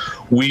different.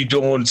 We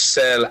don't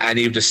sell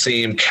any of the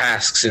same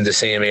casks in the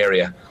same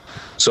area.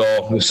 So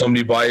if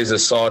somebody buys a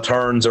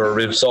Sauternes or a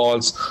Rib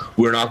Salts,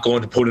 we're not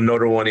going to put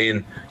another one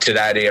in to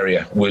that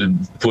area. We'll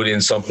put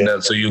in something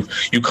else. So you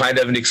kind of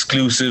have an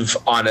exclusive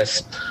on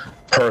it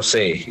per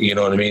se. You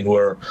know what I mean?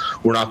 We're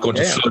not going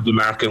to flood the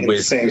market with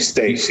the same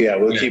state. Yeah,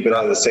 we'll keep it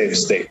out of the same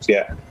state.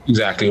 Yeah,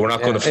 exactly. We're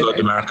not going to flood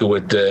the market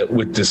with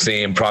the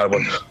same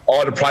product. But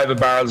all the private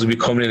barrels will be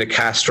coming in a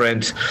cask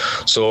strength,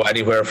 so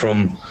anywhere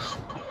from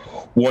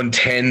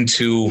 110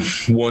 to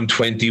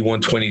 120,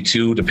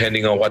 122,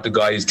 depending on what the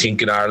guys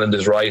think in Ireland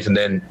is right. And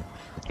then,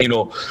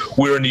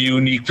 we're in a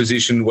unique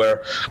position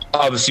where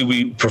obviously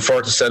we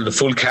prefer to sell the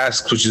full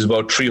casks, which is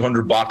about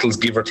 300 bottles,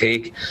 give or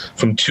take,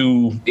 from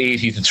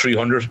 280 to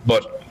 300.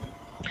 But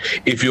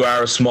if you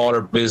are a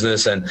smaller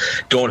business and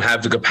don't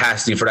have the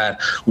capacity for that,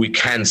 we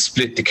can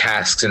split the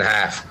casks in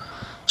half.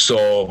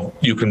 So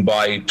you can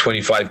buy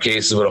 25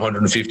 cases with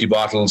 150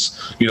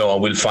 bottles,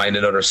 and we'll find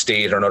another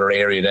state or another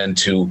area then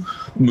to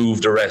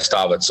move the rest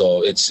of it.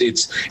 So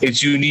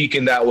it's unique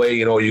in that way.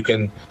 You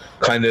can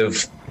kind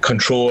of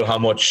control how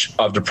much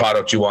of the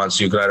product you want.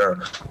 So you can either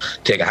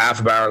take a half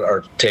a barrel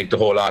or take the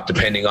whole lot,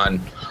 depending on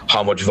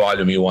how much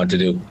volume you want to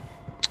do.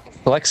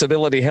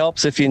 Flexibility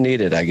helps if you need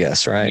it, I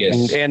guess, right?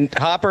 Yes. And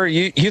Hopper,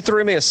 you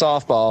threw me a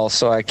softball,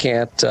 so I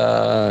can't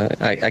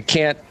I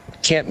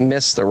can't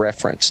miss the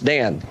reference.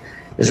 Dan,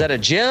 is that a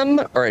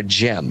gem or a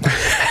gem?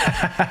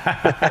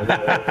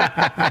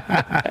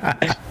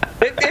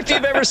 If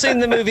you've ever seen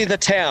the movie The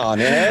Town,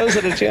 is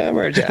it a gem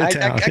or a gem?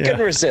 I couldn't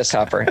resist,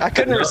 Hopper. I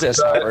couldn't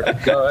resist, Hopper.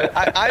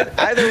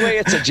 Either way,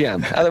 it's a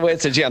gem.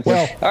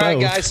 Well, all right,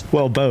 guys.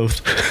 Well,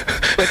 both.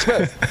 It's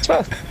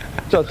both.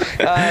 So,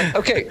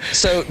 okay,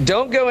 so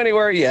don't go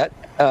anywhere yet.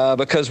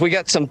 Because we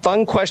got some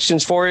fun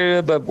questions for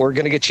you, but we're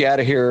going to get you out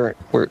of here.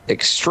 We're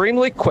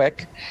extremely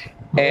quick.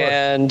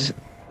 And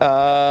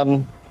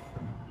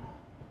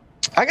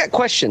I got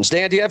questions.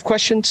 Dan, do you have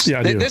questions?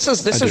 Yeah, I do. This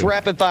is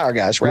rapid fire,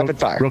 guys. Rapid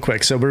fire. Real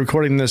quick. So we're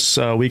recording this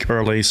week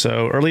early.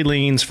 So early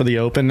leans for the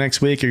Open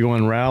next week. You're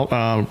going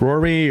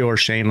Rory or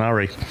Shane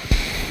Lowry?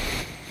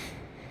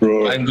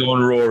 Rory. I'm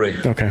going Rory.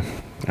 Okay.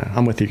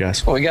 I'm with you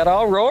guys. Well, we got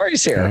all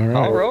Rorys here. All, right.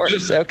 All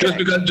Rorys. Okay.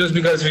 Just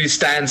because of his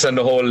stance on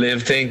the whole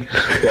live thing.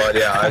 But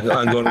yeah,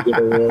 I'm going to go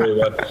to Rory.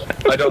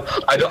 But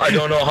I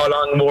don't know how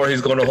long more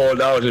he's going to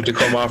hold out if they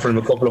come offer him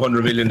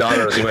 $200 million.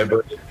 He might.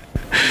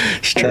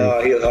 It's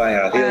true.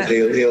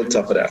 He'll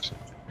tough it out.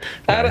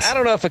 I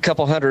don't know if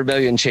 $200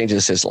 million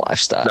changes his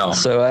lifestyle. No.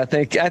 So I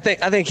think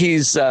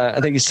he's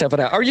tough it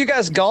out. Are you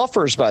guys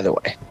golfers, by the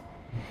way?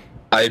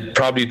 I'd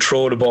probably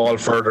throw the ball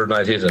further than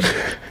I'd hit it.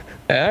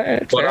 All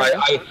right, but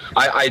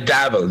I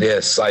dabble.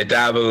 Yes, I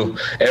dabble.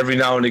 Every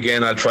now and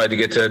again, I'll try to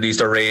get to at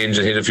least a range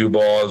and hit a few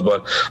balls.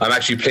 But I'm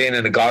actually playing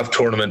in a golf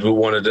tournament with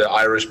one of the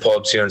Irish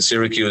pubs here in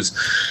Syracuse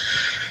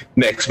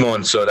next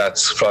month, so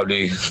that's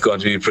probably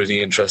going to be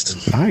pretty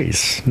interesting.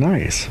 Nice.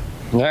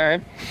 All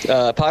right,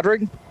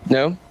 Padraig?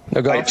 No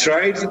golf? I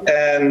tried,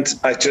 and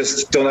I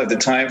just don't have the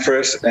time for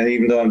it. And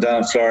even though I'm down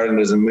in Florida and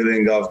there's a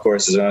million golf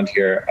courses around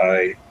here,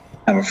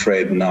 I'm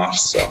afraid not.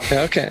 So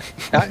Okay.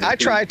 I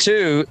try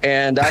too,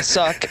 and I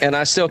suck, and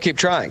I still keep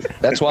trying.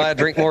 That's why I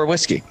drink more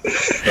whiskey.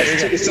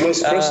 it's the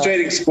most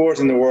frustrating sport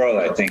in the world,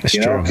 I think.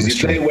 You know, because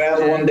you play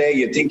well one day,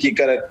 you think you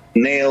got it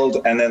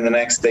nailed, and then the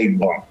next day,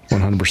 boom.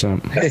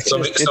 100%.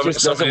 It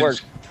just doesn't work.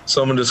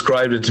 Someone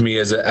described it to me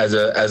as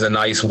a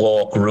nice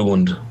walk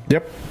ruined.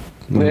 Yep.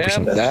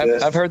 Yeah,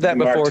 I've heard that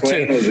Mark before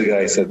Twain too. was the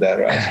guy who said that,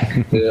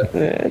 right? Yeah.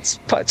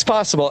 It's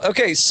possible.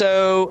 Okay,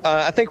 so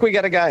I think we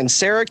got a guy in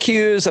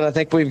Syracuse, and I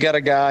think we've got a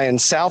guy in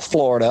South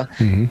Florida.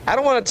 I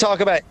don't want to talk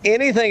about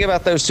anything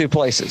about those two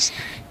places.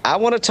 I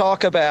want to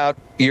talk about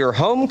your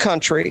home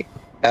country.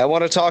 I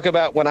want to talk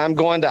about when I'm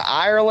going to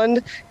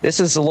Ireland. This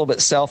is a little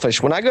bit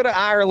selfish. When I go to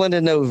Ireland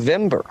in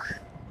November,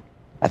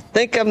 I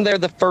think I'm there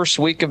the first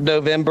week of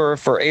November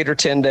for 8 or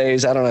 10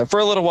 days. I don't know, for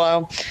a little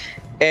while.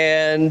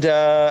 And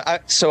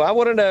so I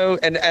want to know,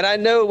 and I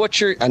know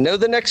I know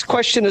the next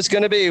question is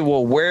going to be,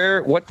 well,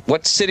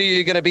 what city are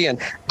you going to be in?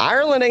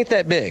 Ireland ain't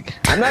that big.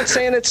 I'm not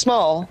saying it's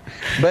small,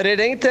 but it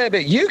ain't that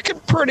big. You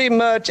could pretty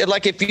much,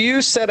 like if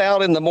you set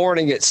out in the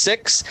morning at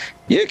 6,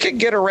 you could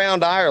get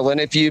around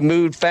Ireland if you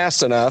moved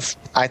fast enough,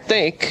 I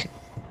think,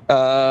 in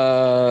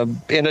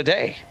a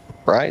day,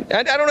 right?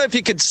 I don't know if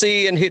you could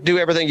see and do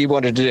everything you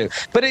wanted to do,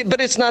 but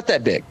it's not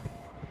that big.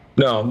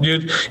 No,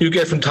 you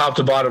get from top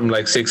to bottom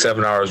like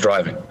 6-7 hours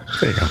driving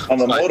on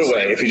the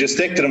motorway. If you just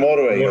stick to the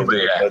motorway,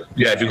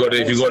 if you go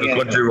to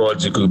country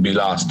roads, you could be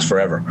lost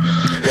forever.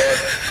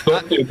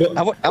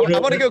 I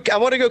want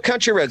to go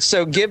country roads.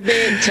 So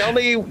tell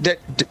me that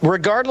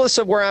regardless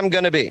of where I'm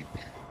going to be,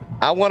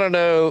 I want to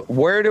know,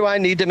 where do I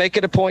need to make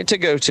it a point to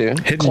go to?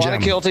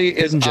 Clonakilty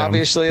is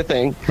obviously a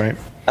thing. Right.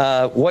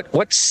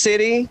 What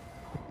city?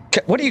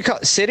 What do you call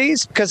it?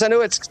 Cities? Because I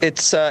know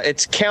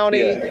it's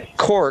County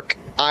Cork,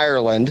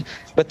 Ireland,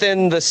 but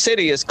then the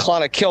city is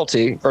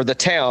Clonakilty, or the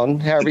town,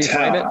 however you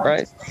frame it,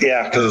 right?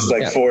 Yeah, because it's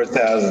like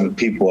 4,000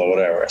 people or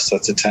whatever, so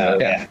it's a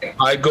town. Yeah.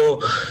 I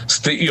go.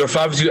 You're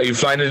obviously, are you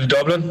flying into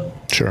Dublin?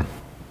 Sure.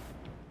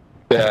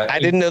 Yeah, I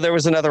didn't know there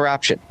was another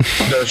option.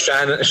 There's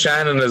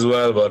Shannon as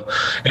well, but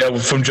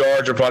from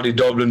Georgia, probably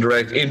Dublin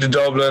direct into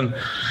Dublin.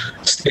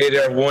 Stay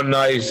there one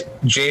night.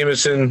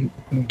 Jameson,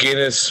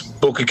 Guinness,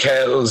 Book of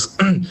Kells,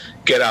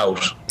 get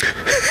out.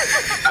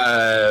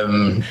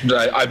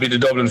 I've been to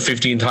Dublin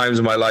 15 times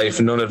in my life,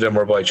 and none of them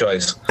were by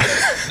choice.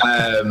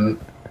 Go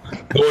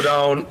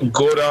down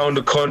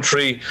the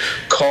country,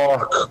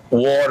 Cork,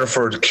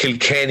 Waterford,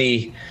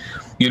 Kilkenny.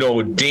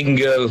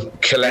 Dingle,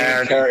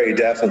 Killarney. Kerry,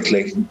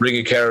 definitely. Ring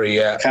of Kerry,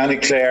 yeah. County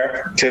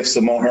Clare, Cliffs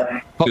of Moher.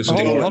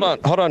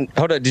 Hold on.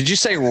 Did you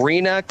say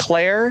Rena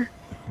Clare?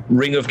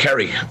 Ring of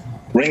Kerry.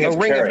 Ring of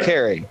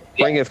Kerry.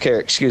 Ring of Kerry,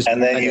 excuse me.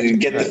 And then you can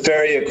get the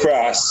ferry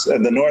across.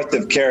 And the north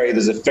of Kerry,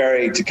 there's a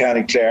ferry to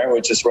County Clare,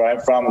 which is where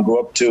I'm from, and go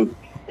up to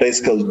a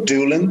place called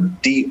Doolin,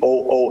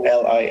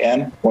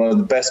 Doolin. One of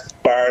the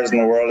best bars in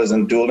the world is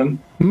in Doolin.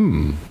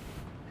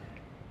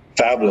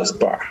 Fabulous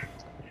bar.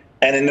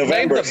 And in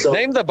November...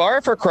 Name the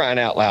bar, for crying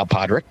out loud,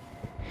 Padraig.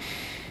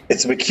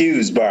 It's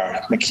McHugh's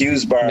Bar.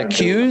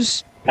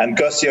 McHugh's? And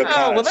Gussie O'Connor.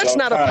 Oh, well, that's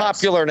not a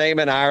popular name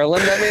in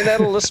Ireland. I mean,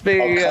 that'll just be...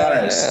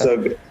 O'Connor's.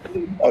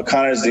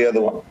 O'Connor's the other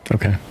one.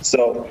 Okay.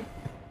 So,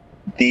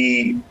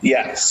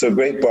 so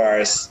great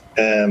bars.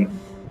 In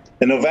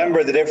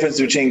November, the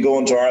difference between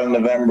going to Ireland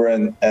in November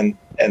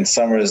and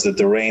summer is that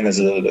the rain is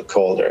a little bit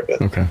colder.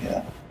 But, okay.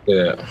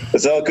 Yeah.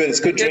 It's all good. It's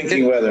good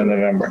drinking weather in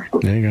November.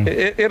 There you go.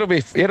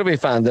 It'll be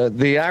fine.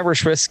 The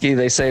Irish whiskey,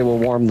 they say, will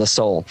warm the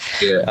soul.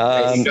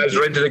 Yeah. You guys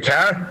rented a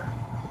car?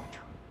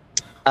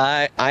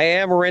 I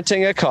am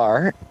renting a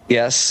car.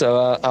 Yes.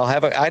 So I'll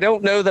have I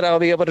don't know that I'll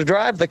be able to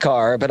drive the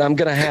car, but I'm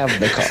going to have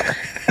the car.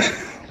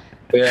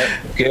 Yeah,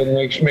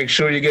 make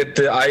sure you get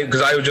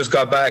because I just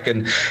got back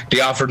and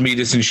they offered me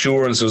this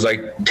insurance. It was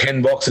like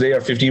 $10 a day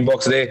or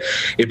 $15 a day.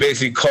 It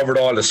basically covered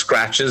all the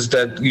scratches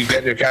that you get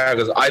in your car,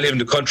 because I live in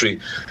the country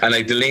and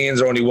like the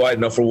lanes are only wide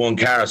enough for one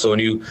car. So when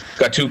you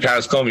got two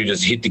cars coming, you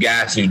just hit the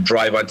gas and you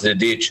drive onto the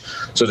ditch.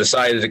 So the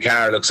side of the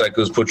car looks like it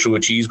was put through a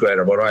cheese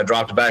grater. But when I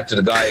dropped it back to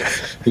the guy,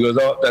 he goes,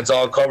 "Oh, that's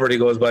all covered." He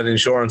goes, "By the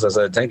insurance." I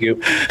said, "Thank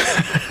you."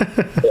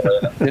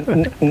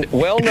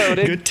 Well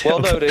noted. Well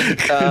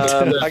noted.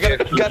 I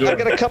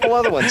got a couple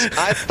other ones.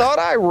 I thought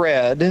I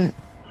read,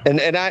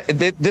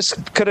 this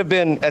could have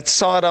been, I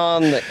saw it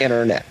on the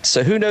internet,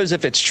 so who knows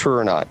if it's true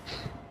or not.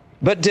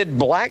 But did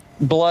black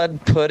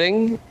blood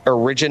pudding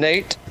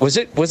originate? Was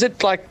it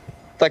like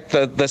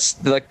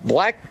the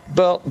black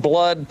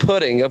blood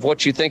pudding of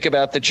what you think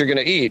about that you're going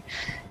to eat?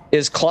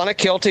 Is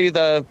Clonakilty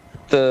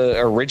the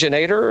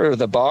originator, or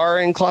the bar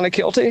in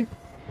Clonakilty?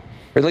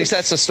 Or at least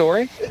that's the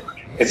story.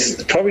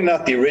 It's probably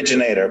not the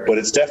originator, but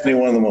it's definitely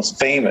one of the most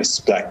famous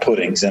black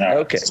puddings in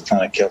Ireland. It's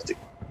Clonakilty.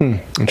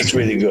 It's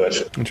really good.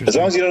 As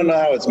long as you don't know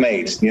how it's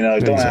made,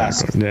 don't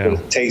ask. Yeah. But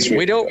it tastes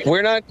really good.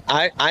 We're not.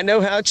 I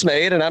know how it's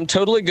made, and I'm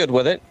totally good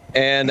with it,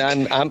 and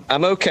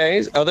I'm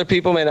okay. Other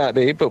people may not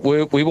be, but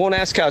we won't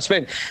ask how it's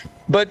made.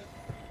 But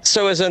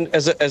so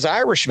as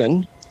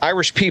Irishmen,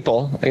 Irish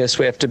people, I guess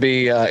we have to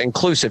be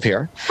inclusive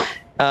here.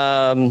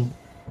 Do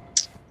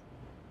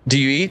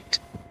you eat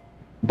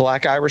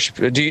black Irish?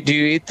 Do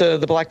you eat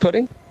the black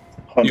pudding?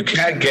 You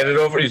can't get it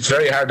over. It's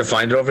very hard to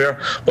find it over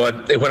here.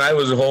 But when I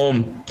was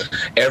home,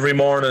 every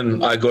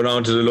morning I go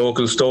down to the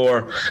local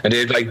store and they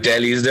had like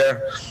delis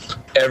there.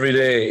 Every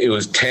day it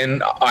was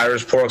 10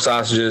 Irish pork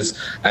sausages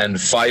and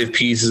 5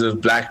 pieces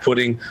of black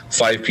pudding,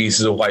 5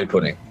 pieces of white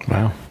pudding.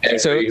 Wow.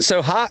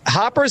 So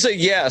Hopper's a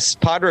yes.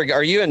 Padraig,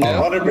 are you a no?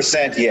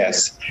 100%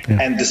 yes.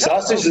 Yeah. And the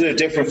sausages are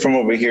different from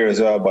over here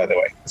as well, by the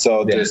way.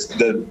 So there's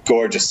the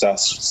gorgeous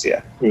sausages.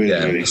 Yeah,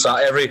 really. So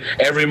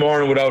every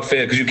morning without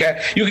fail, because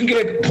you can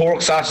get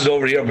pork sausages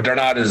over here, but they're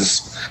not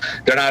as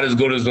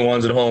good as the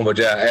ones at home. But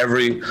yeah,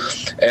 every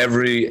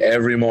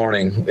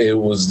morning it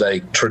was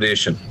like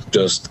tradition.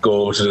 Just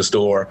go to the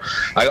store.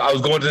 I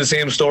was going to the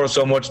same store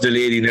so much the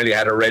lady nearly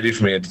had it ready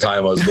for me at the time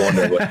I was going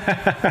there. But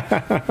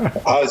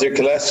how's your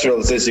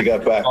cholesterol since you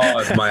got back?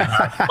 Oh, my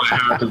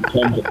heart is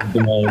pumping at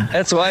the moment.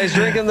 That's why he's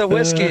drinking the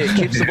whiskey. It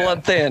keeps the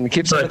blood thin.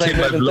 Keeps everything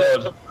my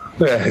blood.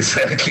 Yeah,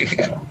 exactly.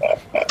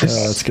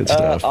 That's good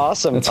stuff.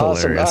 Awesome. That's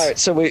awesome.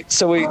 hilarious. All right,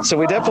 so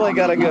we definitely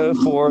got to go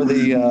for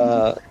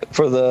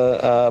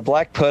the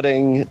black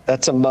pudding.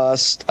 That's a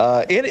must.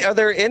 Are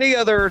there any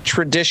other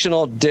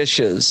traditional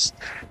dishes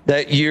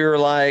that you're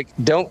like,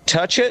 don't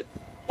touch it,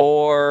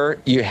 or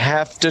you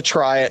have to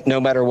try it no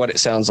matter what it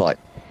sounds like?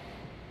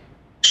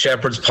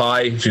 Shepherd's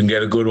pie, if you can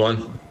get a good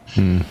one.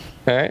 All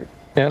right.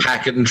 Yeah.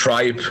 Hackett and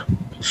tripe,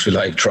 if you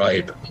like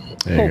tripe.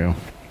 There you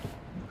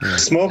go.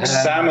 Smoked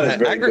salmon is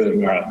very good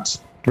in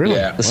Ireland. Really?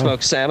 Yeah. The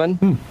smoked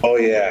salmon? Oh,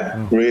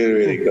 yeah. Really,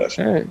 really good.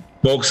 All right.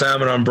 Smoked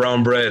salmon on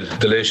brown bread,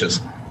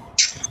 delicious.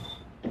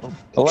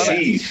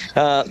 Cheese.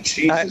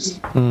 Cheese.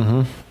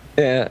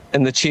 Yeah,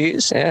 and the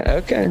cheese. Yeah,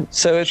 okay.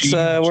 So it's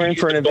we're in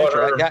for an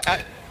adventure.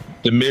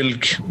 The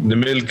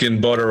milk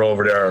and butter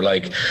over there.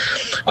 Like,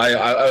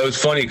 I was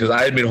funny because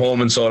I had been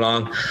home in so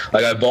long.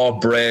 Like, I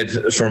bought bread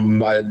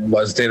I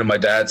was staying at my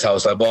dad's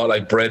house. I bought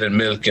like bread and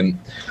milk, and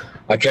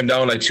I came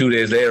down like 2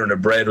 days later, and the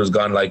bread was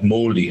gone like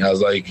moldy. I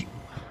was like,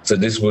 so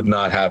this would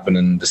not happen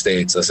in the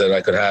States. I said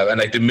I could have, and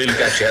like the milk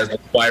actually has an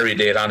expiry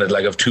date on it,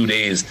 like of 2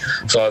 days.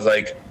 So I was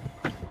like,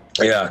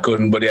 yeah, I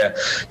couldn't. But yeah,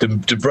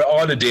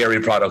 all the dairy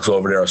products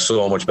over there are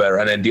so much better,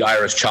 and then the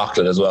Irish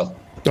chocolate as well.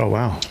 Oh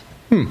wow.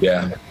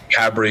 Yeah,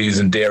 Cadbury's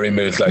and Dairy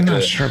Milk, like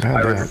Irish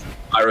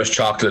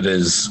chocolate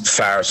is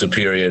far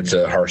superior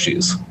to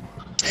Hershey's.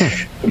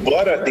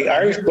 The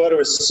Irish butter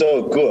is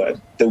so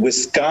good that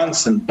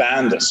Wisconsin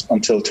banned it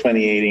until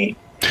 2018.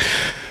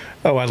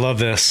 Oh, I love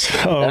this.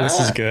 Oh, this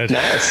is good.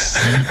 Nice.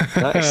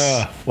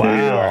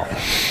 Wow.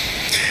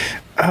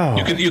 Oh.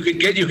 You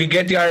can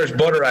get the Irish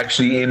butter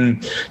actually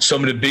in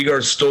some of the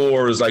bigger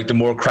stores, like the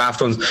more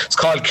craft ones. It's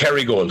called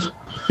Kerrygold.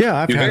 Yeah,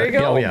 I've had it.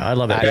 Oh yeah, I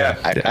love it.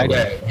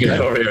 Get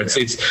over here.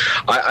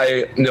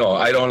 I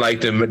don't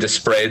like the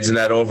spreads and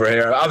that over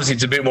here. Obviously,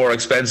 it's a bit more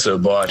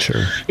expensive, but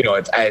sure.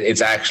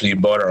 It's actually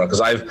butter,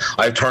 because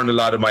I've turned a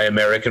lot of my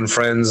American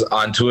friends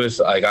onto it.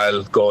 Like,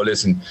 I'll go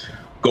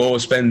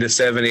spend the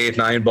 $7, $8,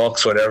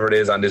 $9, whatever it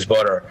is, on this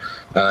butter.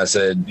 And I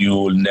said, you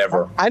will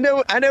never. I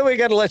know we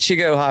got to let you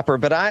go, Hopper,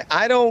 but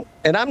I don't,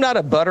 and I'm not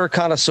a butter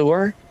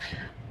connoisseur.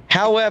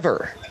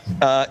 However,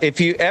 if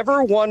you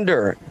ever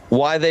wonder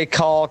why they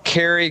call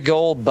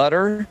Kerrygold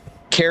butter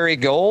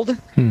Kerrygold,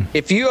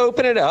 if you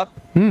open it up,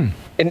 and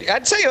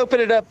I'd say open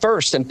it up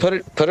first and put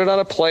it on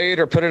a plate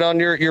or put it on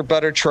your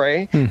butter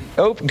tray.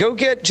 Go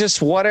get just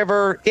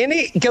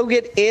go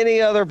get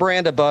any other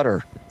brand of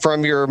butter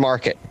from your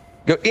market.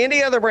 Go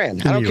any other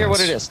brand. I don't care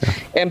what it is,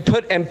 and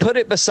put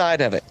it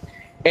beside of it.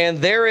 And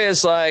there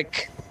is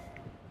like,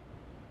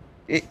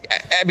 I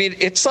mean,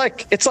 it's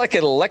like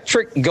an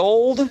electric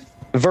gold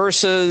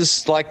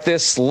versus like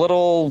this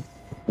little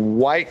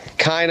white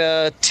kind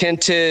of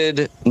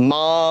tinted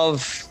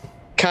mauve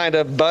kind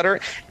of butter.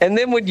 And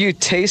then when you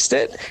taste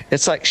it,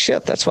 it's like,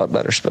 shit, that's what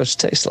butter's supposed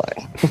to taste like.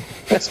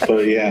 The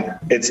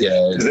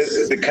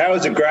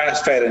cows are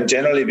grass fed, and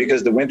generally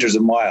because the winters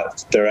are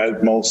mild, they're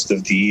out most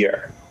of the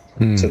year.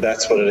 So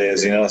that's what it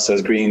is, So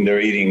it's green,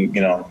 they're eating,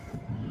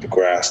 the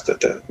grass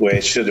the way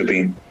it should have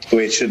been, the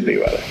way it should be,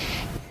 rather.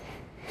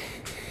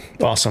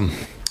 Awesome.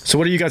 So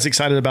what are you guys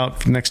excited about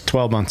for the next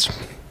 12 months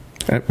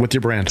with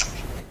your brand?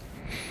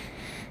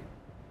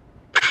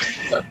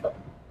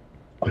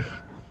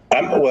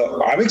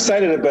 I'm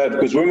excited about,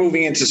 because we're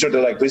moving into sort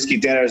of like whiskey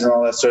dinners and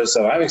all that sort of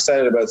stuff. I'm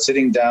excited about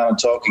sitting down and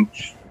talking.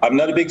 I'm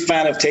not a big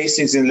fan of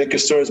tastings in liquor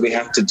stores. We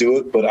have to do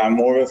it, but I'm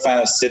more of a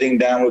fan of sitting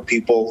down with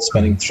people,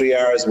 spending 3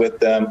 hours with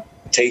them,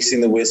 tasting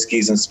the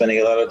whiskeys and spending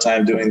a lot of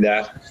time doing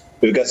that.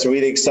 We've got some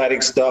really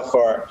exciting stuff.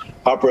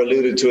 Hopper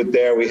alluded to it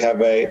there. We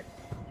have a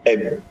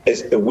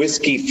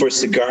whiskey for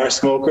cigar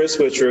smokers,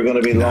 which we're going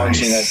to be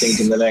launching, I think,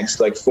 in the next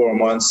 4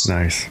 months.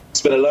 Nice.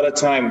 Spent a lot of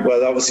time,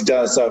 obviously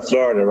down in South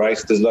Florida, right?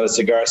 There's a lot of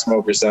cigar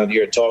smokers down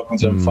here, talking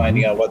to them,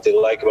 finding out what they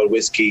like about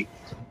whiskey,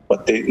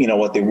 what they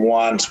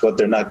want, what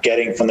they're not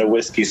getting from their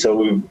whiskey.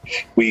 So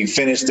we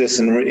finished this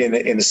in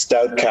a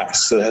stout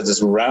cask, so it has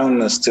this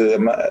roundness to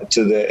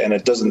and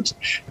it doesn't,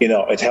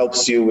 it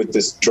helps you with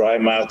this dry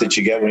mouth that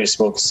you get when you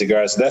smoke a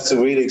cigar. So that's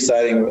really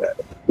exciting.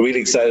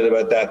 Really excited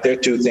about that. They're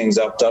two things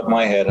off the top of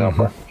my head,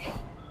 Hopper.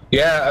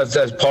 Yeah,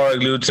 as Paul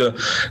alluded to,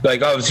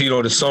 like obviously,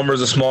 the summer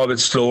is a small bit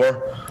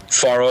slower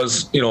for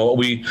us.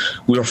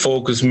 We're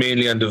focused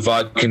mainly on the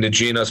vodka and the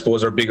gin, I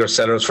suppose, are bigger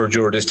sellers for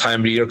during this time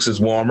of the year because it's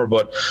warmer.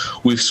 But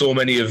we've so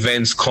many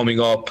events coming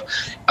up,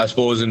 I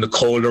suppose, in the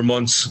colder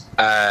months,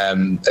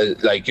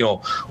 like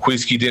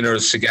whiskey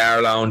dinners,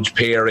 cigar lounge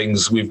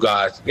pairings. We've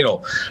got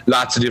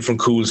lots of different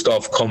cool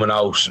stuff coming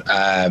out.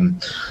 A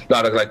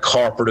lot of like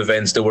corporate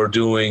events that we're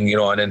doing,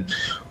 and then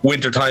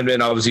wintertime.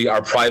 Then obviously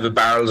our private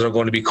barrels are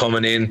going to be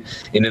coming in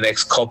the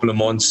next couple of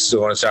months. They're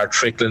going to start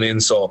trickling in.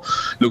 So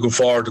looking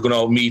forward to going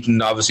out meeting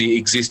obviously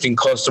existing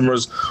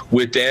customers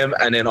with them,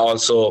 and then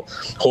also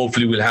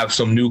hopefully we'll have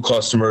some new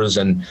customers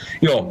and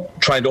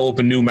trying to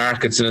open new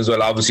markets in as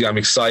well. Obviously I'm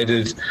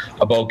excited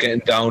about getting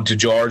down to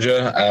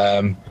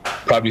Georgia.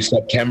 Probably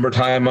September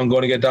time I'm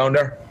going to get down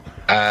there.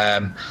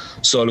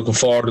 So looking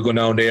forward to going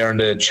down there and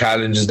the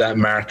challenges that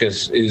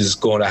market is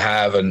going to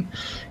have, and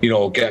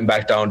getting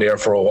back down there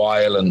for a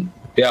while. And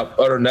yeah,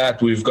 other than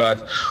that, we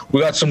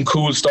got some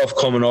cool stuff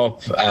coming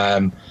up.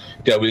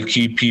 We'll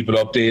keep people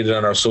updated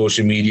on our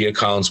social media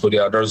accounts. But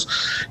yeah, there's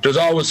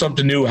always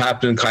something new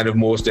happening kind of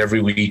most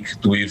every week.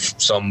 We've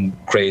some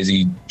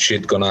crazy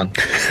shit going on.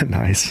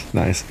 Nice.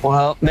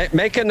 Well,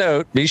 make a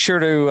note. Be sure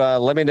to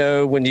let me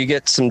know when you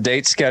get some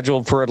dates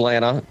scheduled for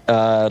Atlanta.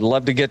 I'd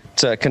love to get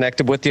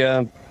connected with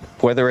you.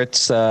 Whether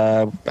it's,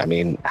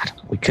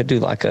 we could do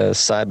like a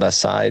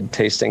side-by-side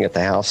tasting at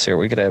the house here.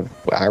 We could have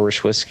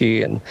Irish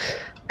whiskey and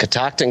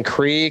Catoctin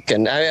Creek,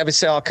 and I would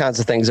say all kinds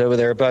of things over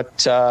there. But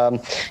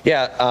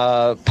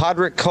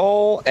Padraig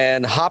Cole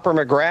and Hopper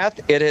McGrath,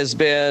 it has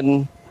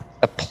been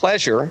a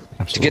pleasure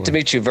to get to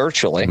meet you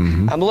virtually.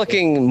 Mm-hmm. I'm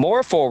looking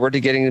more forward to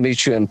getting to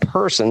meet you in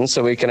person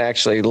so we can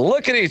actually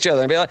look at each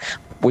other and be like,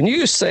 when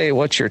you say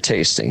what you're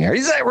tasting,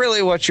 is that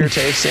really what you're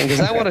tasting? Because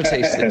I want to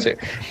taste it too.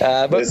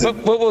 But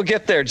we'll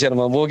get there,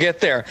 gentlemen. We'll get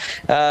there.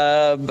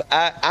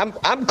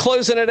 I'm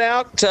closing it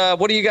out.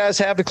 What do you guys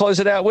have to close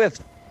it out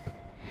with?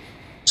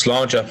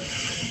 Sláinte.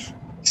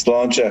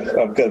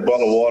 I've got a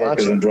bottle of water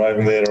because I'm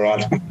driving later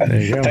on.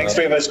 Thanks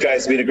very much, guys.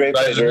 It's been a great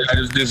pleasure.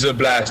 This is a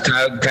blast.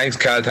 Thanks,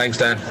 Cal. Thanks,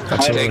 Dan.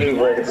 Absolutely.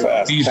 Very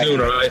fast. See you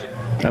soon, all right?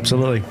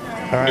 Absolutely.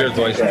 All right. Cheers,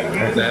 boys.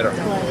 Later.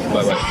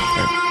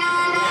 Bye-bye.